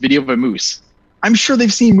by this video of a moose? I'm sure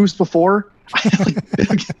they've seen moose before.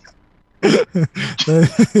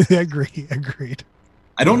 Agreed.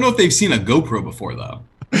 I don't know if they've seen a GoPro before though.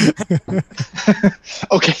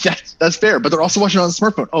 Okay, that's fair, but they're also watching it on a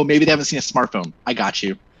smartphone. Oh, maybe they haven't seen a smartphone. I got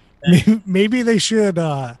you. Maybe they should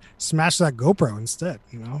smash that GoPro instead,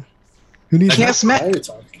 you know? Who needs You can't smash.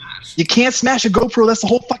 You can't smash a GoPro. That's the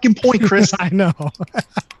whole fucking point, Chris. I know.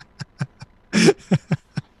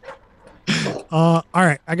 All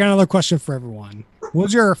right, I got another question for everyone.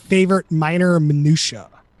 What's your favorite minor minutia?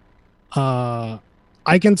 I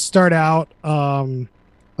can start out.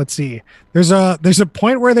 Let's see. There's a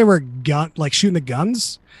point where they were shooting the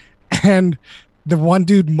guns, and the one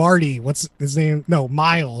dude, Marty, what's his name? No,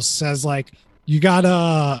 Miles, says like, you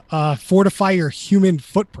gotta fortify your human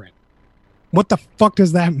footprint. What the fuck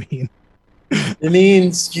does that mean? It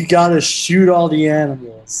means you gotta shoot all the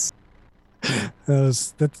animals.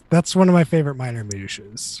 That's one of my favorite minor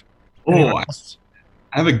minutiaes. Oh, I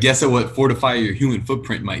have a guess at what fortify your human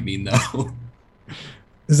footprint might mean though.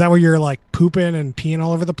 Is that where you're like pooping and peeing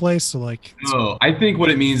all over the place? So like, no, I think what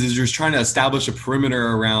it means is you're trying to establish a perimeter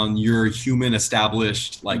around your human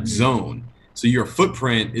established like zone. So your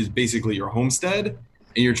footprint is basically your homestead, and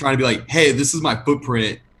you're trying to be like, hey, this is my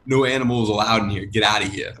footprint. No animals allowed in here. Get out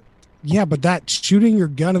of here. Yeah, but that shooting your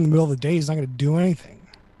gun in the middle of the day is not going to do anything.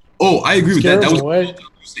 Oh, I agree with that. That was Away.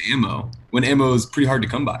 used to ammo when ammo is pretty hard to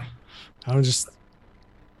come by. I'm just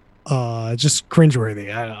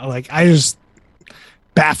cringeworthy. I just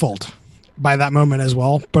baffled by that moment as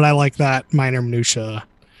well. But I like that minor minutia.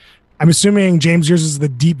 I'm assuming James, yours is the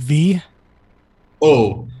deep V.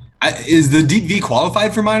 Oh, is the deep V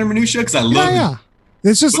qualified for minor minutia? Because I love. Yeah.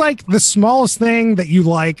 It's just like the smallest thing that you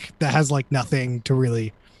like that has like nothing to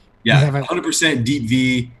really. Yeah, You haven't- 100% deep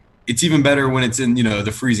V. It's even better when it's in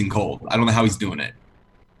the freezing cold. I don't know how he's doing it.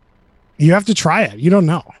 You have to try it. You don't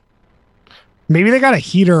know. Maybe they got a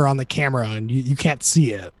heater on the camera and you can't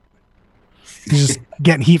see it. You're just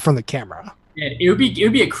getting heat from the camera. Yeah, it would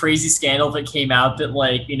be a crazy scandal if it came out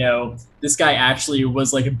that this guy actually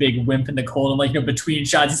was like a big wimp in the cold, and between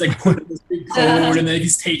shots he's like putting this big coat and then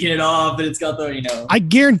he's taking it off and it's got the I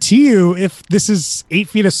guarantee you, if this is 8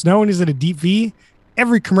 feet of snow and he's at a deep V,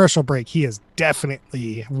 every commercial break he is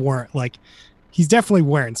definitely he's definitely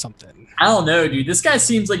wearing something. I don't know, dude. This guy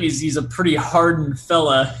seems like he's a pretty hardened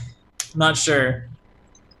fella. I'm not sure.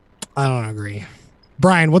 I don't agree.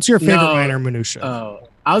 Brian, what's your favorite No. minor minutia? Oh,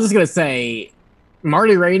 I was just gonna say,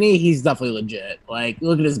 Marty Rainey, he's definitely legit. Like,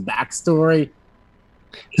 look at his backstory.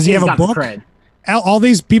 Does he He's have a got the book? cred. All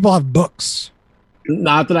these people have books.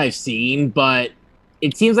 Not that I've seen, but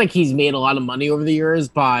it seems like he's made a lot of money over the years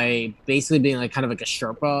by basically being like kind of like a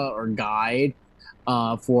Sherpa or guide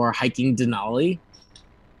for hiking Denali.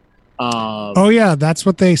 Oh yeah, that's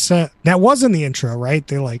what they said. That was in the intro, right?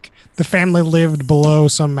 They the family lived below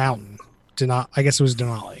some mountain. I guess it was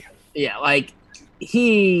Denali. Yeah, like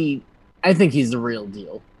I think he's the real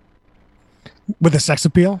deal. With a sex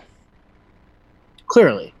appeal.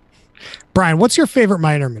 Clearly. Brian, what's your favorite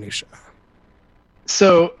minor minutia?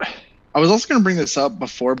 So, I was also going to bring this up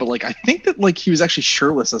before, but I think that he was actually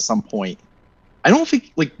shirtless at some point. I don't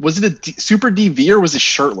think was it a super DV or was it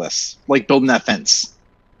shirtless? Building that fence.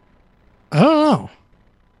 I don't know.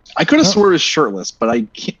 I could have swore it was shirtless, but I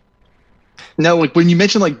can't. No, when you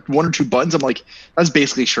mentioned 1 or 2 buttons, I'm like, that's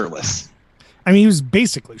basically shirtless. I mean, he was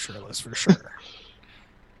basically shirtless for sure.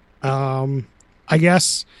 I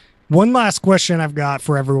guess one last question I've got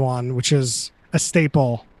for everyone, which is a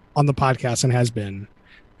staple on the podcast and has been,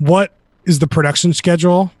 what is the production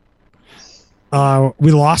schedule?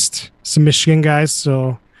 We lost some Michigan guys,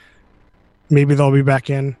 so maybe they'll be back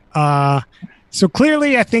in. So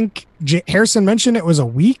clearly, I think Harrison mentioned it was a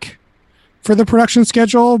week for the production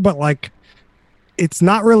schedule, but it's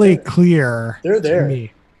not really clear. They're there. To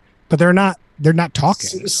me. But they're not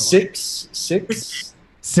talking. Six.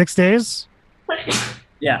 6 days?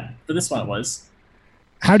 Yeah, for this one it was.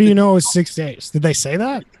 How do you know it was 6 days? Did they say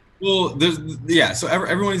that? Well, so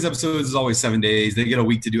every one of these episodes is always 7 days. They get a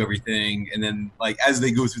week to do everything, and then like as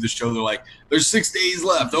they go through the show, they're like, "There's 6 days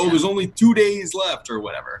left. Oh, there's only 2 days left, or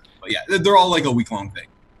whatever." But yeah, they're all like a week-long thing.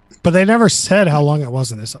 But they never said how long it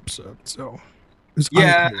was in this episode, so it was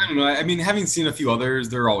Yeah, unclear. I don't know. I mean, having seen a few others,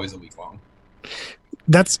 they're always a week-long.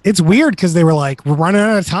 It's weird because they were like, we're running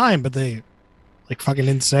out of time, but they like fucking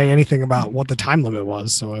didn't say anything about what the time limit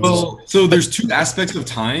was. So it was Well, so there's two aspects of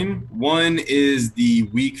time. One is the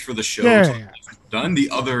week for the show Yeah. done. The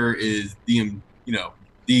other is the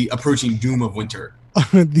approaching doom of winter.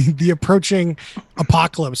 the approaching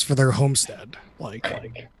apocalypse for their homestead. Like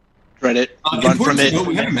Reddit, run Important from to it. note,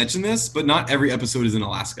 we haven't mentioned this, but not every episode is in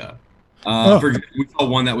Alaska. Oh. For example, we saw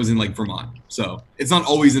one that was in like Vermont, so it's not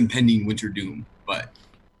always impending winter doom. But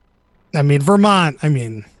I mean, Vermont. I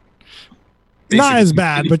mean, not as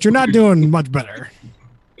bad, but you're not doing much better.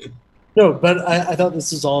 No, but I thought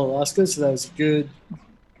this was all Alaska, so that was a good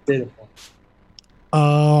data point.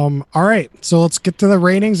 All right, so let's get to the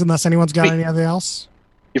ratings. Unless anyone's got Wait. anything else.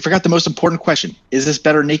 You forgot the most important question. Is this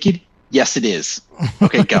better naked? Yes, it is.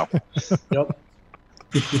 Okay, go. Yep.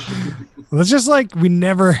 Let's just like we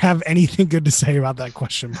never have anything good to say about that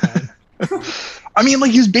question, Brian. I mean,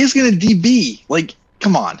 like, he was basically in a DB. Like,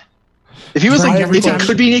 come on. If he was Drink like, every if he time.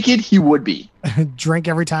 could be naked, he would be. Drink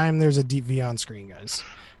every time there's a deep V on screen, guys.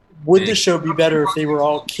 Would the show be better if they were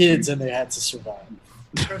all kids and they had to survive?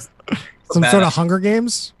 Some sort of Hunger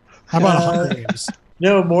Games. How about Hunger Uh, Games?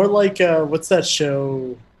 No, more like what's that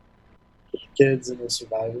show? Kids and they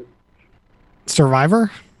survive it.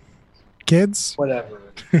 Survivor, Kids, Whatever.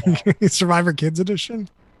 Survivor Kids Edition.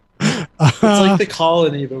 It's like The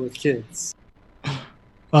Colony, but with kids. I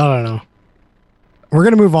don't know. We're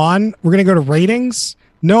gonna move on. We're gonna go to ratings.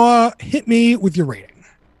 Noah, hit me with your rating.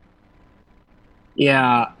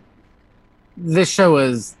 Yeah, this show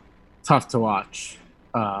is tough to watch.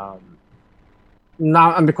 Not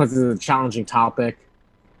because it's a challenging topic.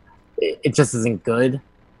 It just isn't good.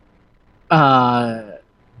 Bottom,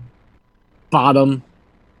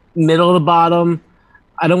 middle to bottom.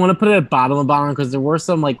 I don't want to put it at bottom of bottom because there were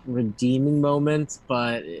some like redeeming moments,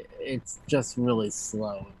 but it's just really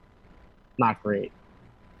slow. Not great.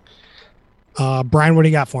 Brian, what do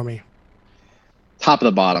you got for me? Top of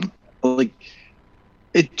the bottom. Like,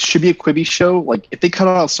 it should be a Quibi show. Like, if they cut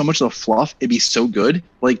out so much of the fluff, it'd be so good.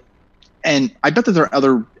 Like, and I bet that there are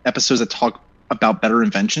other episodes that talk about better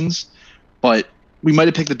inventions, but we might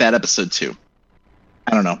have picked a bad episode too.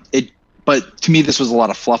 I don't know. But to me, this was a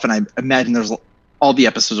lot of fluff, and I imagine there's all the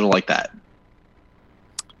episodes are like that.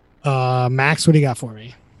 Max, what do you got for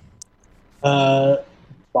me?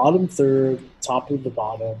 Bottom third, top of the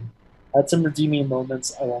bottom. Had some redeeming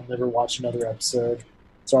moments. I will never watch another episode.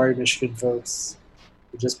 Sorry, Michigan folks.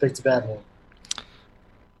 We just picked a bad one.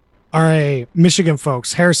 All right, Michigan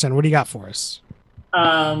folks. Harrison, what do you got for us?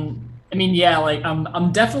 I mean, yeah, like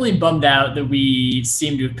I'm definitely bummed out that we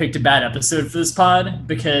seem to have picked a bad episode for this pod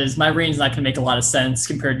because my rating's not going to make a lot of sense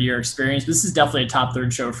compared to your experience. This is definitely a top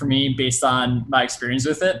third show for me based on my experience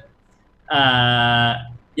with it.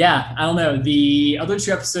 Yeah, I don't know. The other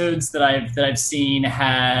two episodes that I've seen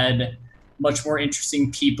had much more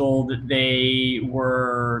interesting people that they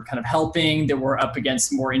were kind of helping, that were up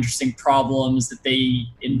against more interesting problems, that they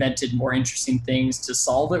invented more interesting things to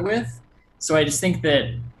solve it with. So I just think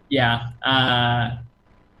that, yeah, I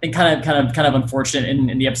think kind of unfortunate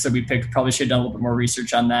in the episode we picked. Probably should have done a little bit more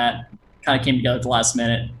research on that. Kind of came together at the last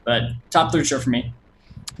minute, but top third show for me.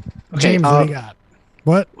 Okay, James, what do you got?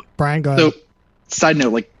 What? Brian, go ahead. So, side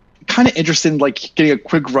note, like, kind of interested in like getting a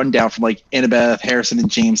quick rundown from like Annabeth, Harrison, and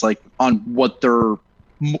James, like on what their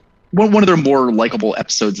one of their more likable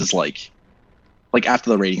episodes is like after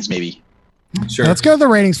the ratings, maybe. Sure. Let's go to the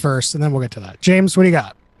ratings first, and then we'll get to that. James, what do you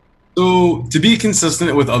got? So to be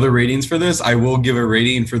consistent with other ratings for this, I will give a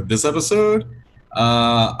rating for this episode,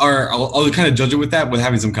 or I'll kind of judge it with that with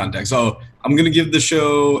having some context. So I'm gonna give the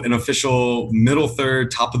show an official middle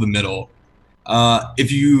third, top of the middle.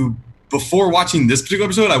 Before watching this particular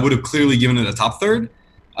episode, I would have clearly given it a top third.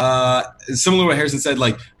 Similar to what Harrison said,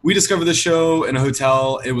 like we discovered the show in a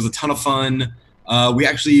hotel. It was a ton of fun. We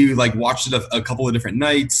actually like watched it a couple of different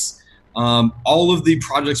nights. All of the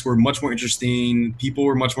projects were much more interesting. People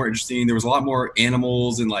were much more interesting. There was a lot more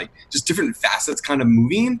animals and like just different facets kind of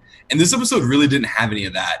moving. And this episode really didn't have any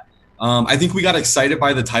of that. I think we got excited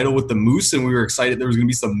by the title with the moose, and we were excited there was going to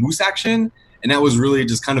be some moose action. And that was really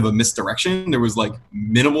just kind of a misdirection. There was like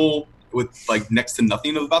minimal with like next to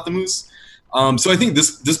nothing about the moose. So I think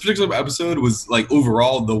this particular episode was like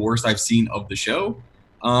overall the worst I've seen of the show.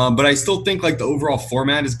 But I still think like the overall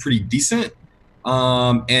format is pretty decent.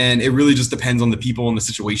 And it really just depends on the people and the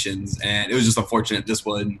situations. And it was just unfortunate this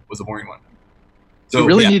one was a boring one. So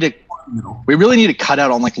we really need to cut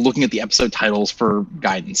out on like looking at the episode titles for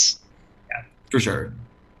guidance. Yeah, for sure.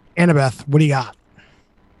 Annabeth, what do you got?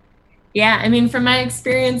 Yeah, I mean, from my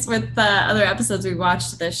experience with the other episodes we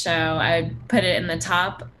watched this show, I put it in the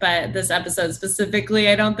top, but this episode specifically,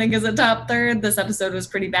 I don't think is a top third. This episode was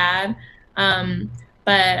pretty bad.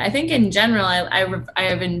 But I think in general, I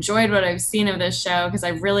have enjoyed what I've seen of this show because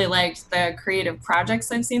I've really liked the creative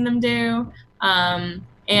projects I've seen them do.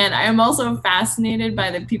 And I am also fascinated by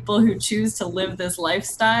the people who choose to live this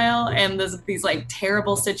lifestyle and these like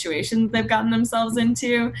terrible situations they've gotten themselves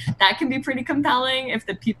into. That can be pretty compelling if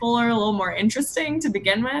the people are a little more interesting to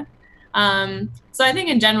begin with. So I think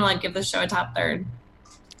in general, I'd give the show a top third.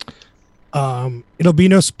 It'll be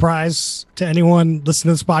no surprise to anyone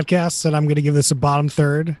listening to this podcast that I'm going to give this a bottom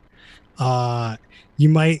third. You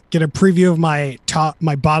might get a preview of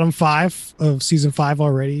my bottom 5 of season 5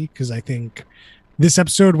 already, because I think this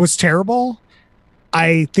episode was terrible.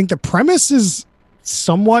 I think the premise is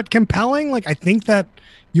somewhat compelling. Like, I think that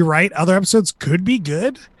you're right. Other episodes could be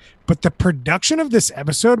good, but the production of this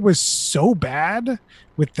episode was so bad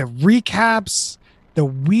with the recaps, the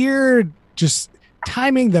weird just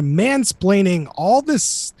timing, the mansplaining, all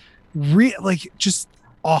this just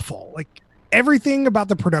awful. Like, everything about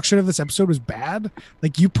the production of this episode was bad.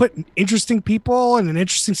 Like, you put interesting people in an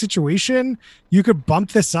interesting situation, you could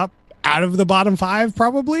bump this up out of the bottom 5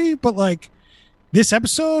 probably, but like this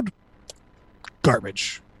episode,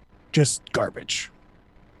 garbage, just garbage.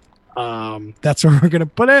 That's where we're gonna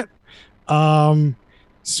put it.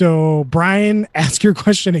 So Brian, ask your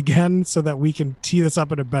question again so that we can tee this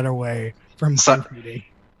up in a better way from my reading.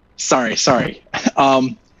 Sorry.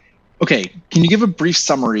 Okay, can you give a brief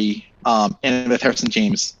summary, Annabeth Harrison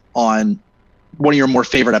James, on one of your more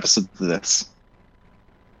favorite episodes of this?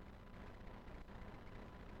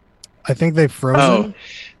 I think they froze. Oh,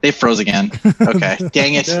 they froze again. Okay,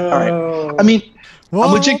 dang it! No. All right. I mean,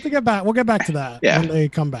 we'll get back to that when they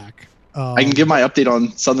come back. I can give my update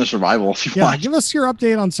on Southern Survival if you want. Yeah, give us your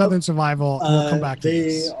update on Southern Survival. We'll come back to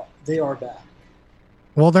this. They are back.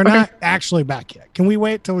 Well, they're not actually back yet. Can we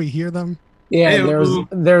wait till we hear them? Yeah,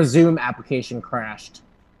 their Zoom application crashed.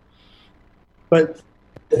 But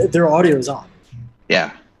their audio is on.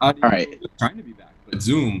 Yeah. All right. Trying to be back, but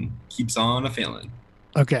Zoom keeps on failing.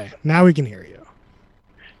 Okay, now we can hear you.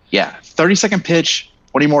 Yeah, 30-second pitch.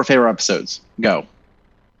 What are your more favorite episodes? Go.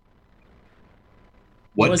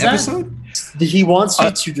 What was episode? He wants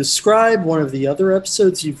you to describe one of the other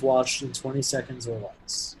episodes you've watched in 20 seconds or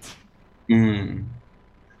less. Do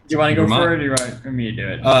you want to go Vermont? for it, or do you want for me to do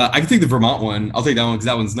it? I can take the Vermont one. I'll take that one because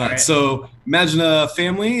that one's nuts. Right. So imagine a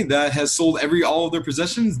family that has sold all of their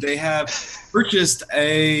possessions. They have purchased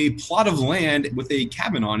a plot of land with a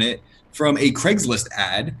cabin on it from a Craigslist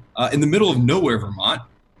ad in the middle of nowhere, Vermont.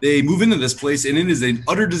 They move into this place and it is an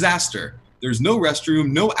utter disaster. There's no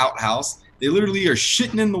restroom, no outhouse. They literally are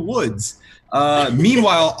shitting in the woods.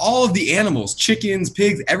 Meanwhile, all of the animals, chickens,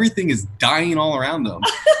 pigs, everything is dying all around them.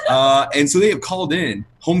 And so they have called in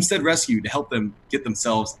Homestead Rescue to help them get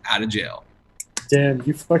themselves out of jail. Damn,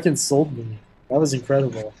 you fucking sold me. That was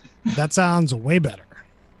incredible. That sounds way better.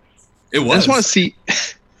 It was. I just want to see.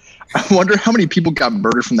 I wonder how many people got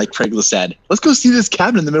murdered from that Craigslist ad. Let's go see this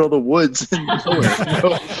cabin in the middle of the woods.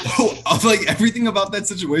 Like, everything about that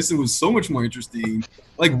situation was so much more interesting.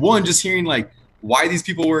 Like, one, just hearing like why these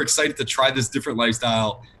people were excited to try this different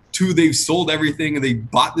lifestyle. 2, they've sold everything and they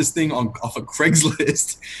bought this thing off of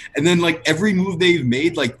Craigslist. And then like every move they've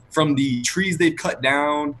made, like from the trees they've cut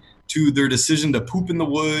down to their decision to poop in the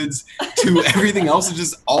woods to everything else is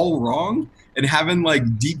just all wrong. And having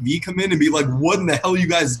like Deep V come in and be like, what in the hell are you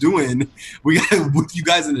guys doing? We got to whip you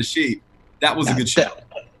guys into shape. That was a good show.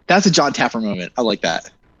 That's a John Taffer moment. I like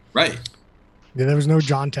that. Right. Yeah, there was no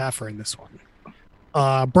John Taffer in this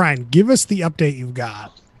one. Brian, give us the update you've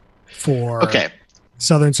got for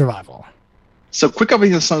Southern Survival. So quick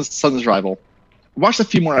update of Southern Survival. Watched a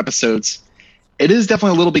few more episodes. It is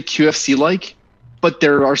definitely a little bit QFC-like, but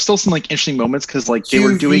there are still some like interesting moments because like they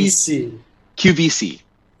were doing QVC.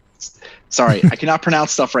 Sorry, I cannot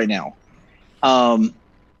pronounce stuff right now.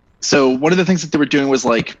 So one of the things that they were doing was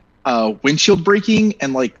like windshield braking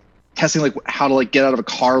and like testing like how to like get out of a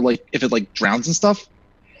car like if it like drowns and stuff.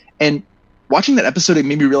 And watching that episode, it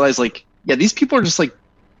made me realize like, yeah, these people are just like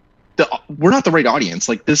we're not the right audience.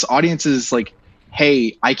 Like this audience is like,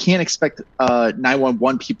 hey, I can't expect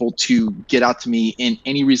 911 people to get out to me in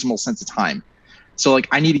any reasonable sense of time. So like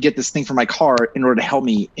I need to get this thing from my car in order to help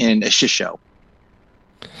me in a shit show.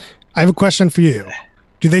 I have a question for you.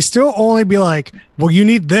 do they still only be like, well, you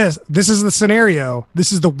need this. This is the scenario.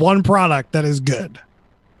 This is the one product that is good.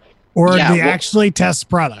 Or Yeah, do they well- actually test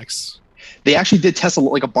products? They actually did test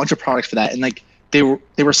like a bunch of products for that, and like they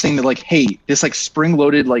were saying that like, hey, this like spring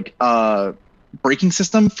loaded like braking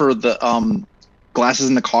system for the glasses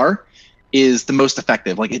in the car is the most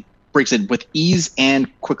effective. Like it breaks it with ease and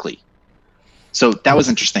quickly. So that was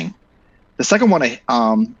interesting. The second one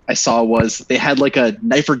I saw was they had like a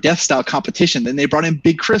Knife or Death style competition. Then they brought in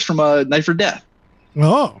Big Chris from Knife or Death.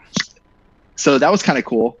 Oh, So that was kind of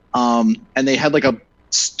cool. And they had like a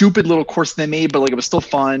stupid little course they made, but like it was still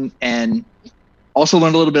fun. And also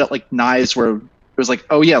learned a little bit like knives where it was like,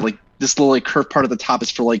 oh yeah, like this little like curved part of the top is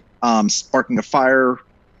for like sparking a fire.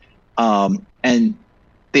 And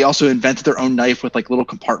they also invented their own knife with like little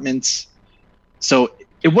compartments. So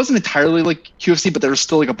it wasn't entirely like QFC, but there was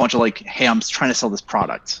still like a bunch of like, hey, I'm trying to sell this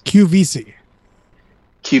product. QVC.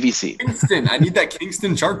 QVC. Kingston. I need that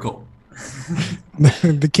Kingston charcoal.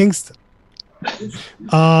 The Kingston.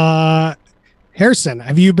 Harrison,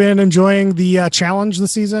 have you been enjoying the challenge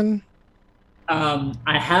this season?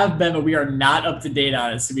 I have been, but we are not up to date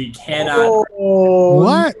on it, so we cannot. Oh,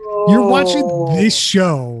 What? no. You're watching this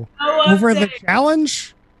show No over the update.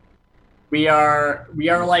 challenge? We are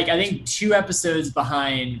like I think 2 episodes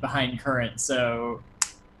behind current. So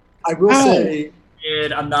I will Ow. say,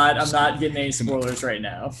 I'm not getting any spoilers right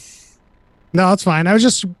now. No, that's fine. I was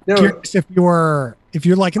just No. curious if you're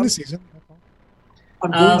liking the season.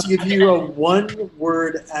 I'm going to give you a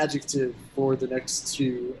one-word adjective for the next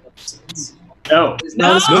 2 episodes. No, It's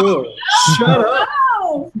not a spoiler. Shut up.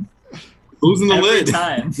 No. Losing the every lid.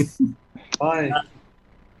 time. Fine.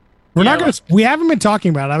 We're not Yeah, gonna. We haven't been talking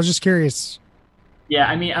about it. I was just curious. Yeah,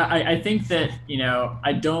 I mean, I think that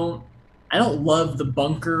I don't love the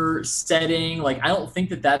bunker setting. Like, I don't think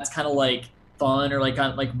that that's kind of like fun or like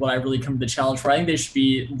what I really come to the challenge for. I think they should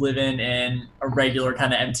be living in a regular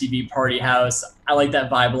kind of MTV party house. I like that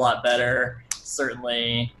vibe a lot better,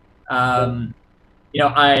 certainly.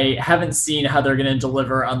 I haven't seen how they're going to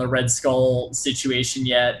deliver on the Red Skull situation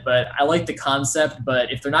yet, but I like the concept.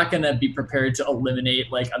 But if they're not going to be prepared to eliminate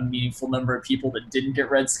like a meaningful number of people that didn't get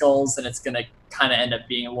Red Skulls, then it's going to kind of end up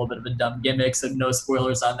being a little bit of a dumb gimmick. So no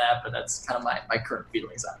spoilers on that, but that's kind of my current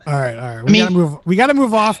feelings on it. All right. I mean- We gotta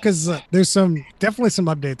move off because there's definitely some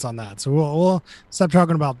updates on that. So we'll stop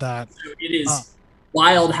talking about that. It is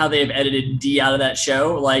wild how they've edited D out of that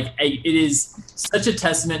show. Like, it is such a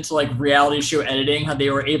testament to like reality show editing, how they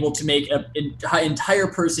were able to make an entire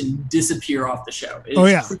person disappear off the show. Oh,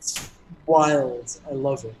 yeah. It's Wild. I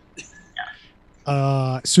love it.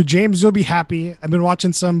 So James, you'll be happy. I've been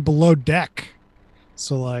watching some Below Deck.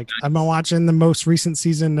 So like I've been watching the most recent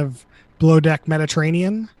season of Below Deck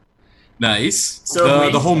Mediterranean. Nice. So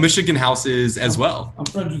the whole Michigan houses as well. I'm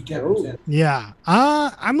friends with Kevin. Yeah.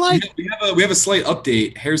 I'm like, We have a slight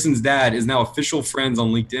update. Harrison's dad is now official friends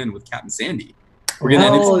on LinkedIn with Captain Sandy. We're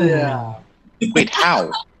getting that Hell info. yeah. Wait,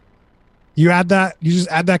 how? you just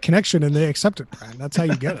add that connection and they accept it, Brian. That's how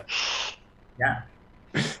you get it.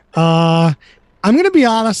 Yeah. I'm gonna be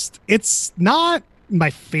honest, it's not my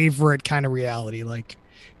favorite kind of reality. Like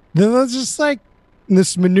there's just like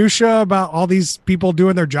this minutia about all these people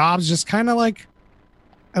doing their jobs, just kind of like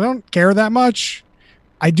I don't care that much.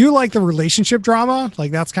 I do like the relationship drama,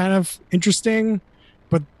 like that's kind of interesting,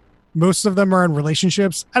 but most of them are in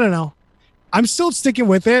relationships. I don't know. I'm still sticking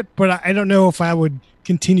with it, but I don't know if I would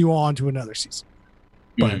continue on to another season.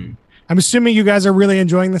 But Mm. I'm assuming you guys are really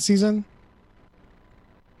enjoying the season.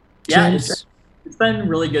 Yeah, James? it's been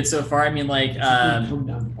really good so far. I mean, like, Come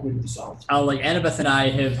down to Queen of the South. Annabeth and I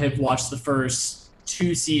have watched the first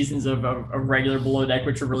 2 seasons of regular Below Deck,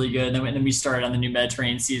 which are really good. And then we started on the new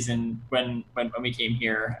Mediterranean season when we came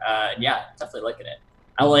here. Yeah, definitely liking it.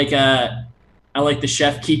 I like the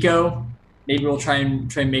chef Kiko. Maybe we'll try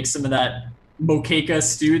and make some of that moqueca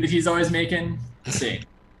stew that he's always making. Let's see.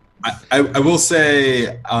 I will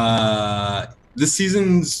say this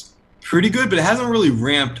season's pretty good, but it hasn't really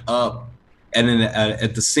ramped up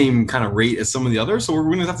at the same kind of rate as some of the others. So we're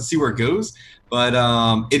going to have to see where it goes. But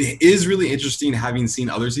it is really interesting having seen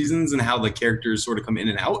other seasons and how the characters sort of come in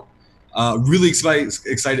and out. Really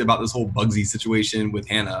excited about this whole Bugsy situation with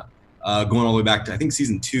Hannah going all the way back to, I think,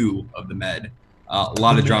 season 2 of the Med. A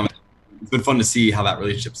lot of drama. It's been fun to see how that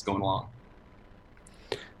relationship's going along.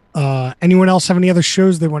 Anyone else have any other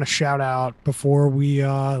shows they want to shout out before we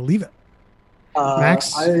leave it?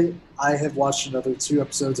 Max? I have watched another 2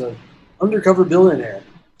 episodes of Undercover Billionaire.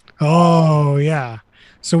 Oh yeah.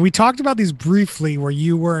 So we talked about these briefly where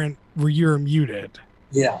you were muted.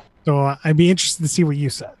 Yeah. So I'd be interested to see what you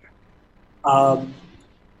said. I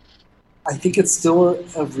think it's still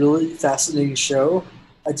a really fascinating show.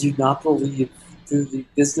 I do not believe the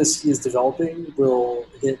business he is developing will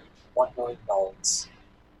hit $1 million.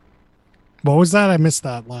 What was that? I missed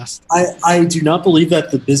that last. I do not believe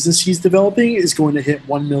that the business he's developing is going to hit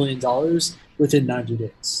 $1 million within 90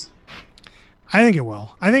 days. I think it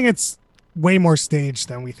will. I think it's way more staged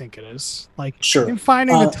than we think it is. Like, Sure. him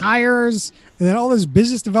finding the tires, and then all those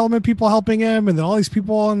business development people helping him, and then all these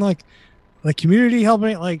people in like the community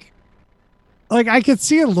helping. Like I could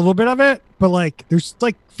see a little bit of it, but like there's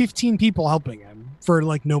like 15 people helping him for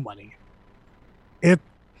like no money.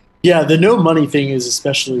 Yeah, the no money thing is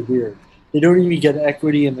especially weird. They don't even get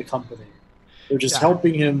equity in the company. They're just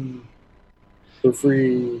helping him for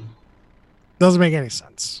free. Doesn't make any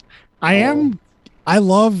sense. I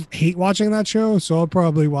love hate watching that show, so I'll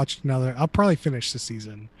probably watch another. I'll probably finish the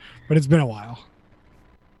season, but it's been a while.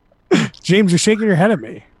 James, you're shaking your head at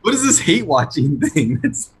me. What is this hate watching thing?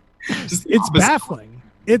 It's baffling.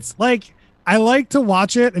 It's like I like to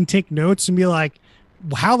watch it and take notes and be like,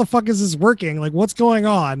 how the fuck is this working? Like, what's going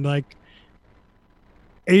on? Like,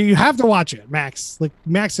 you have to watch it, Max. Like,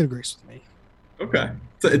 Max agrees with me. Okay.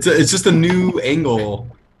 It's just a new angle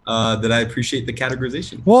that I appreciate the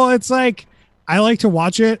categorization. Well, it's like I like to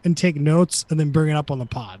watch it and take notes and then bring it up on the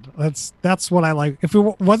pod. That's what I like. If it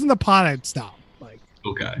wasn't the pod, I'd stop. Like,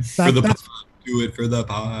 okay. For the pod, do it for the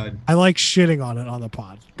pod. I like shitting on it on the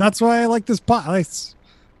pod. That's why I like this pod. It's,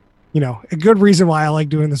 a good reason why I like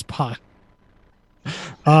doing this pod.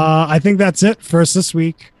 I think that's it for us this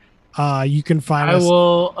week. You can find us.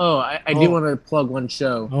 I do want to plug one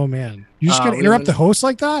show. Oh man, you just gonna interrupt the host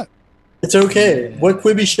like that? It's okay. What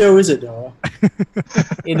Quibi show is it, Noah?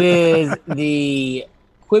 It is the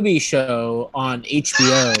Quibi show on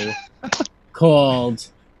HBO called.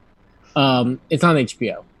 It's on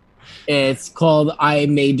HBO. It's called I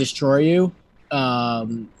May Destroy You.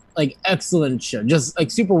 Like, excellent show, just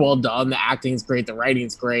like super well done. The acting's great, the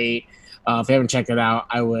writing's great. If you haven't checked it out,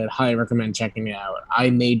 I would highly recommend checking it out.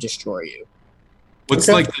 I May Destroy You. What's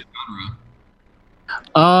like the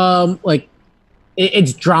genre?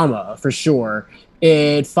 It's drama for sure.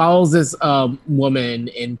 It follows this woman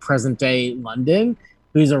in present day London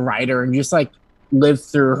who's a writer and just like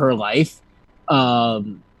lives through her life.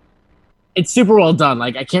 It's super well done.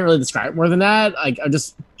 Like, I can't really describe it more than that. Like, I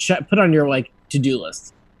just put on your like to-do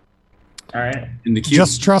list. All right. In the queue.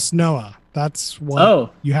 Just trust Noah. That's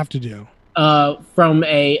what you have to do. From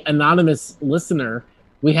a anonymous listener,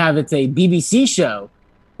 we have it's a BBC show.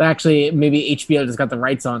 But actually, maybe HBO just got the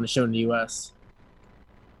rights on the show in the US.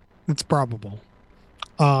 It's probable.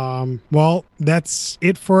 Well, that's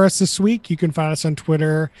it for us this week. You can find us on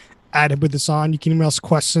Twitter at whobutthison. You can email us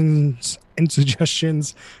questions and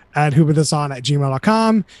suggestions at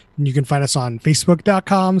whobutthison@gmail.com. And you can find us on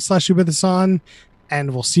facebook.com/whobutthison.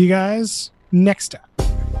 And we'll see you guys next time.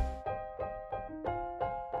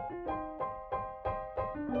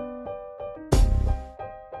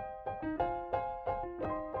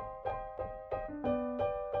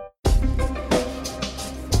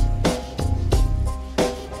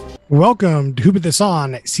 Welcome to Who Put This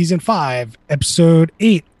On, Season 5, Episode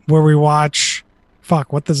 8, where we watch...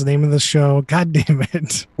 Fuck, what is the name of the show? God damn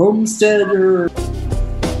it. Homesteader.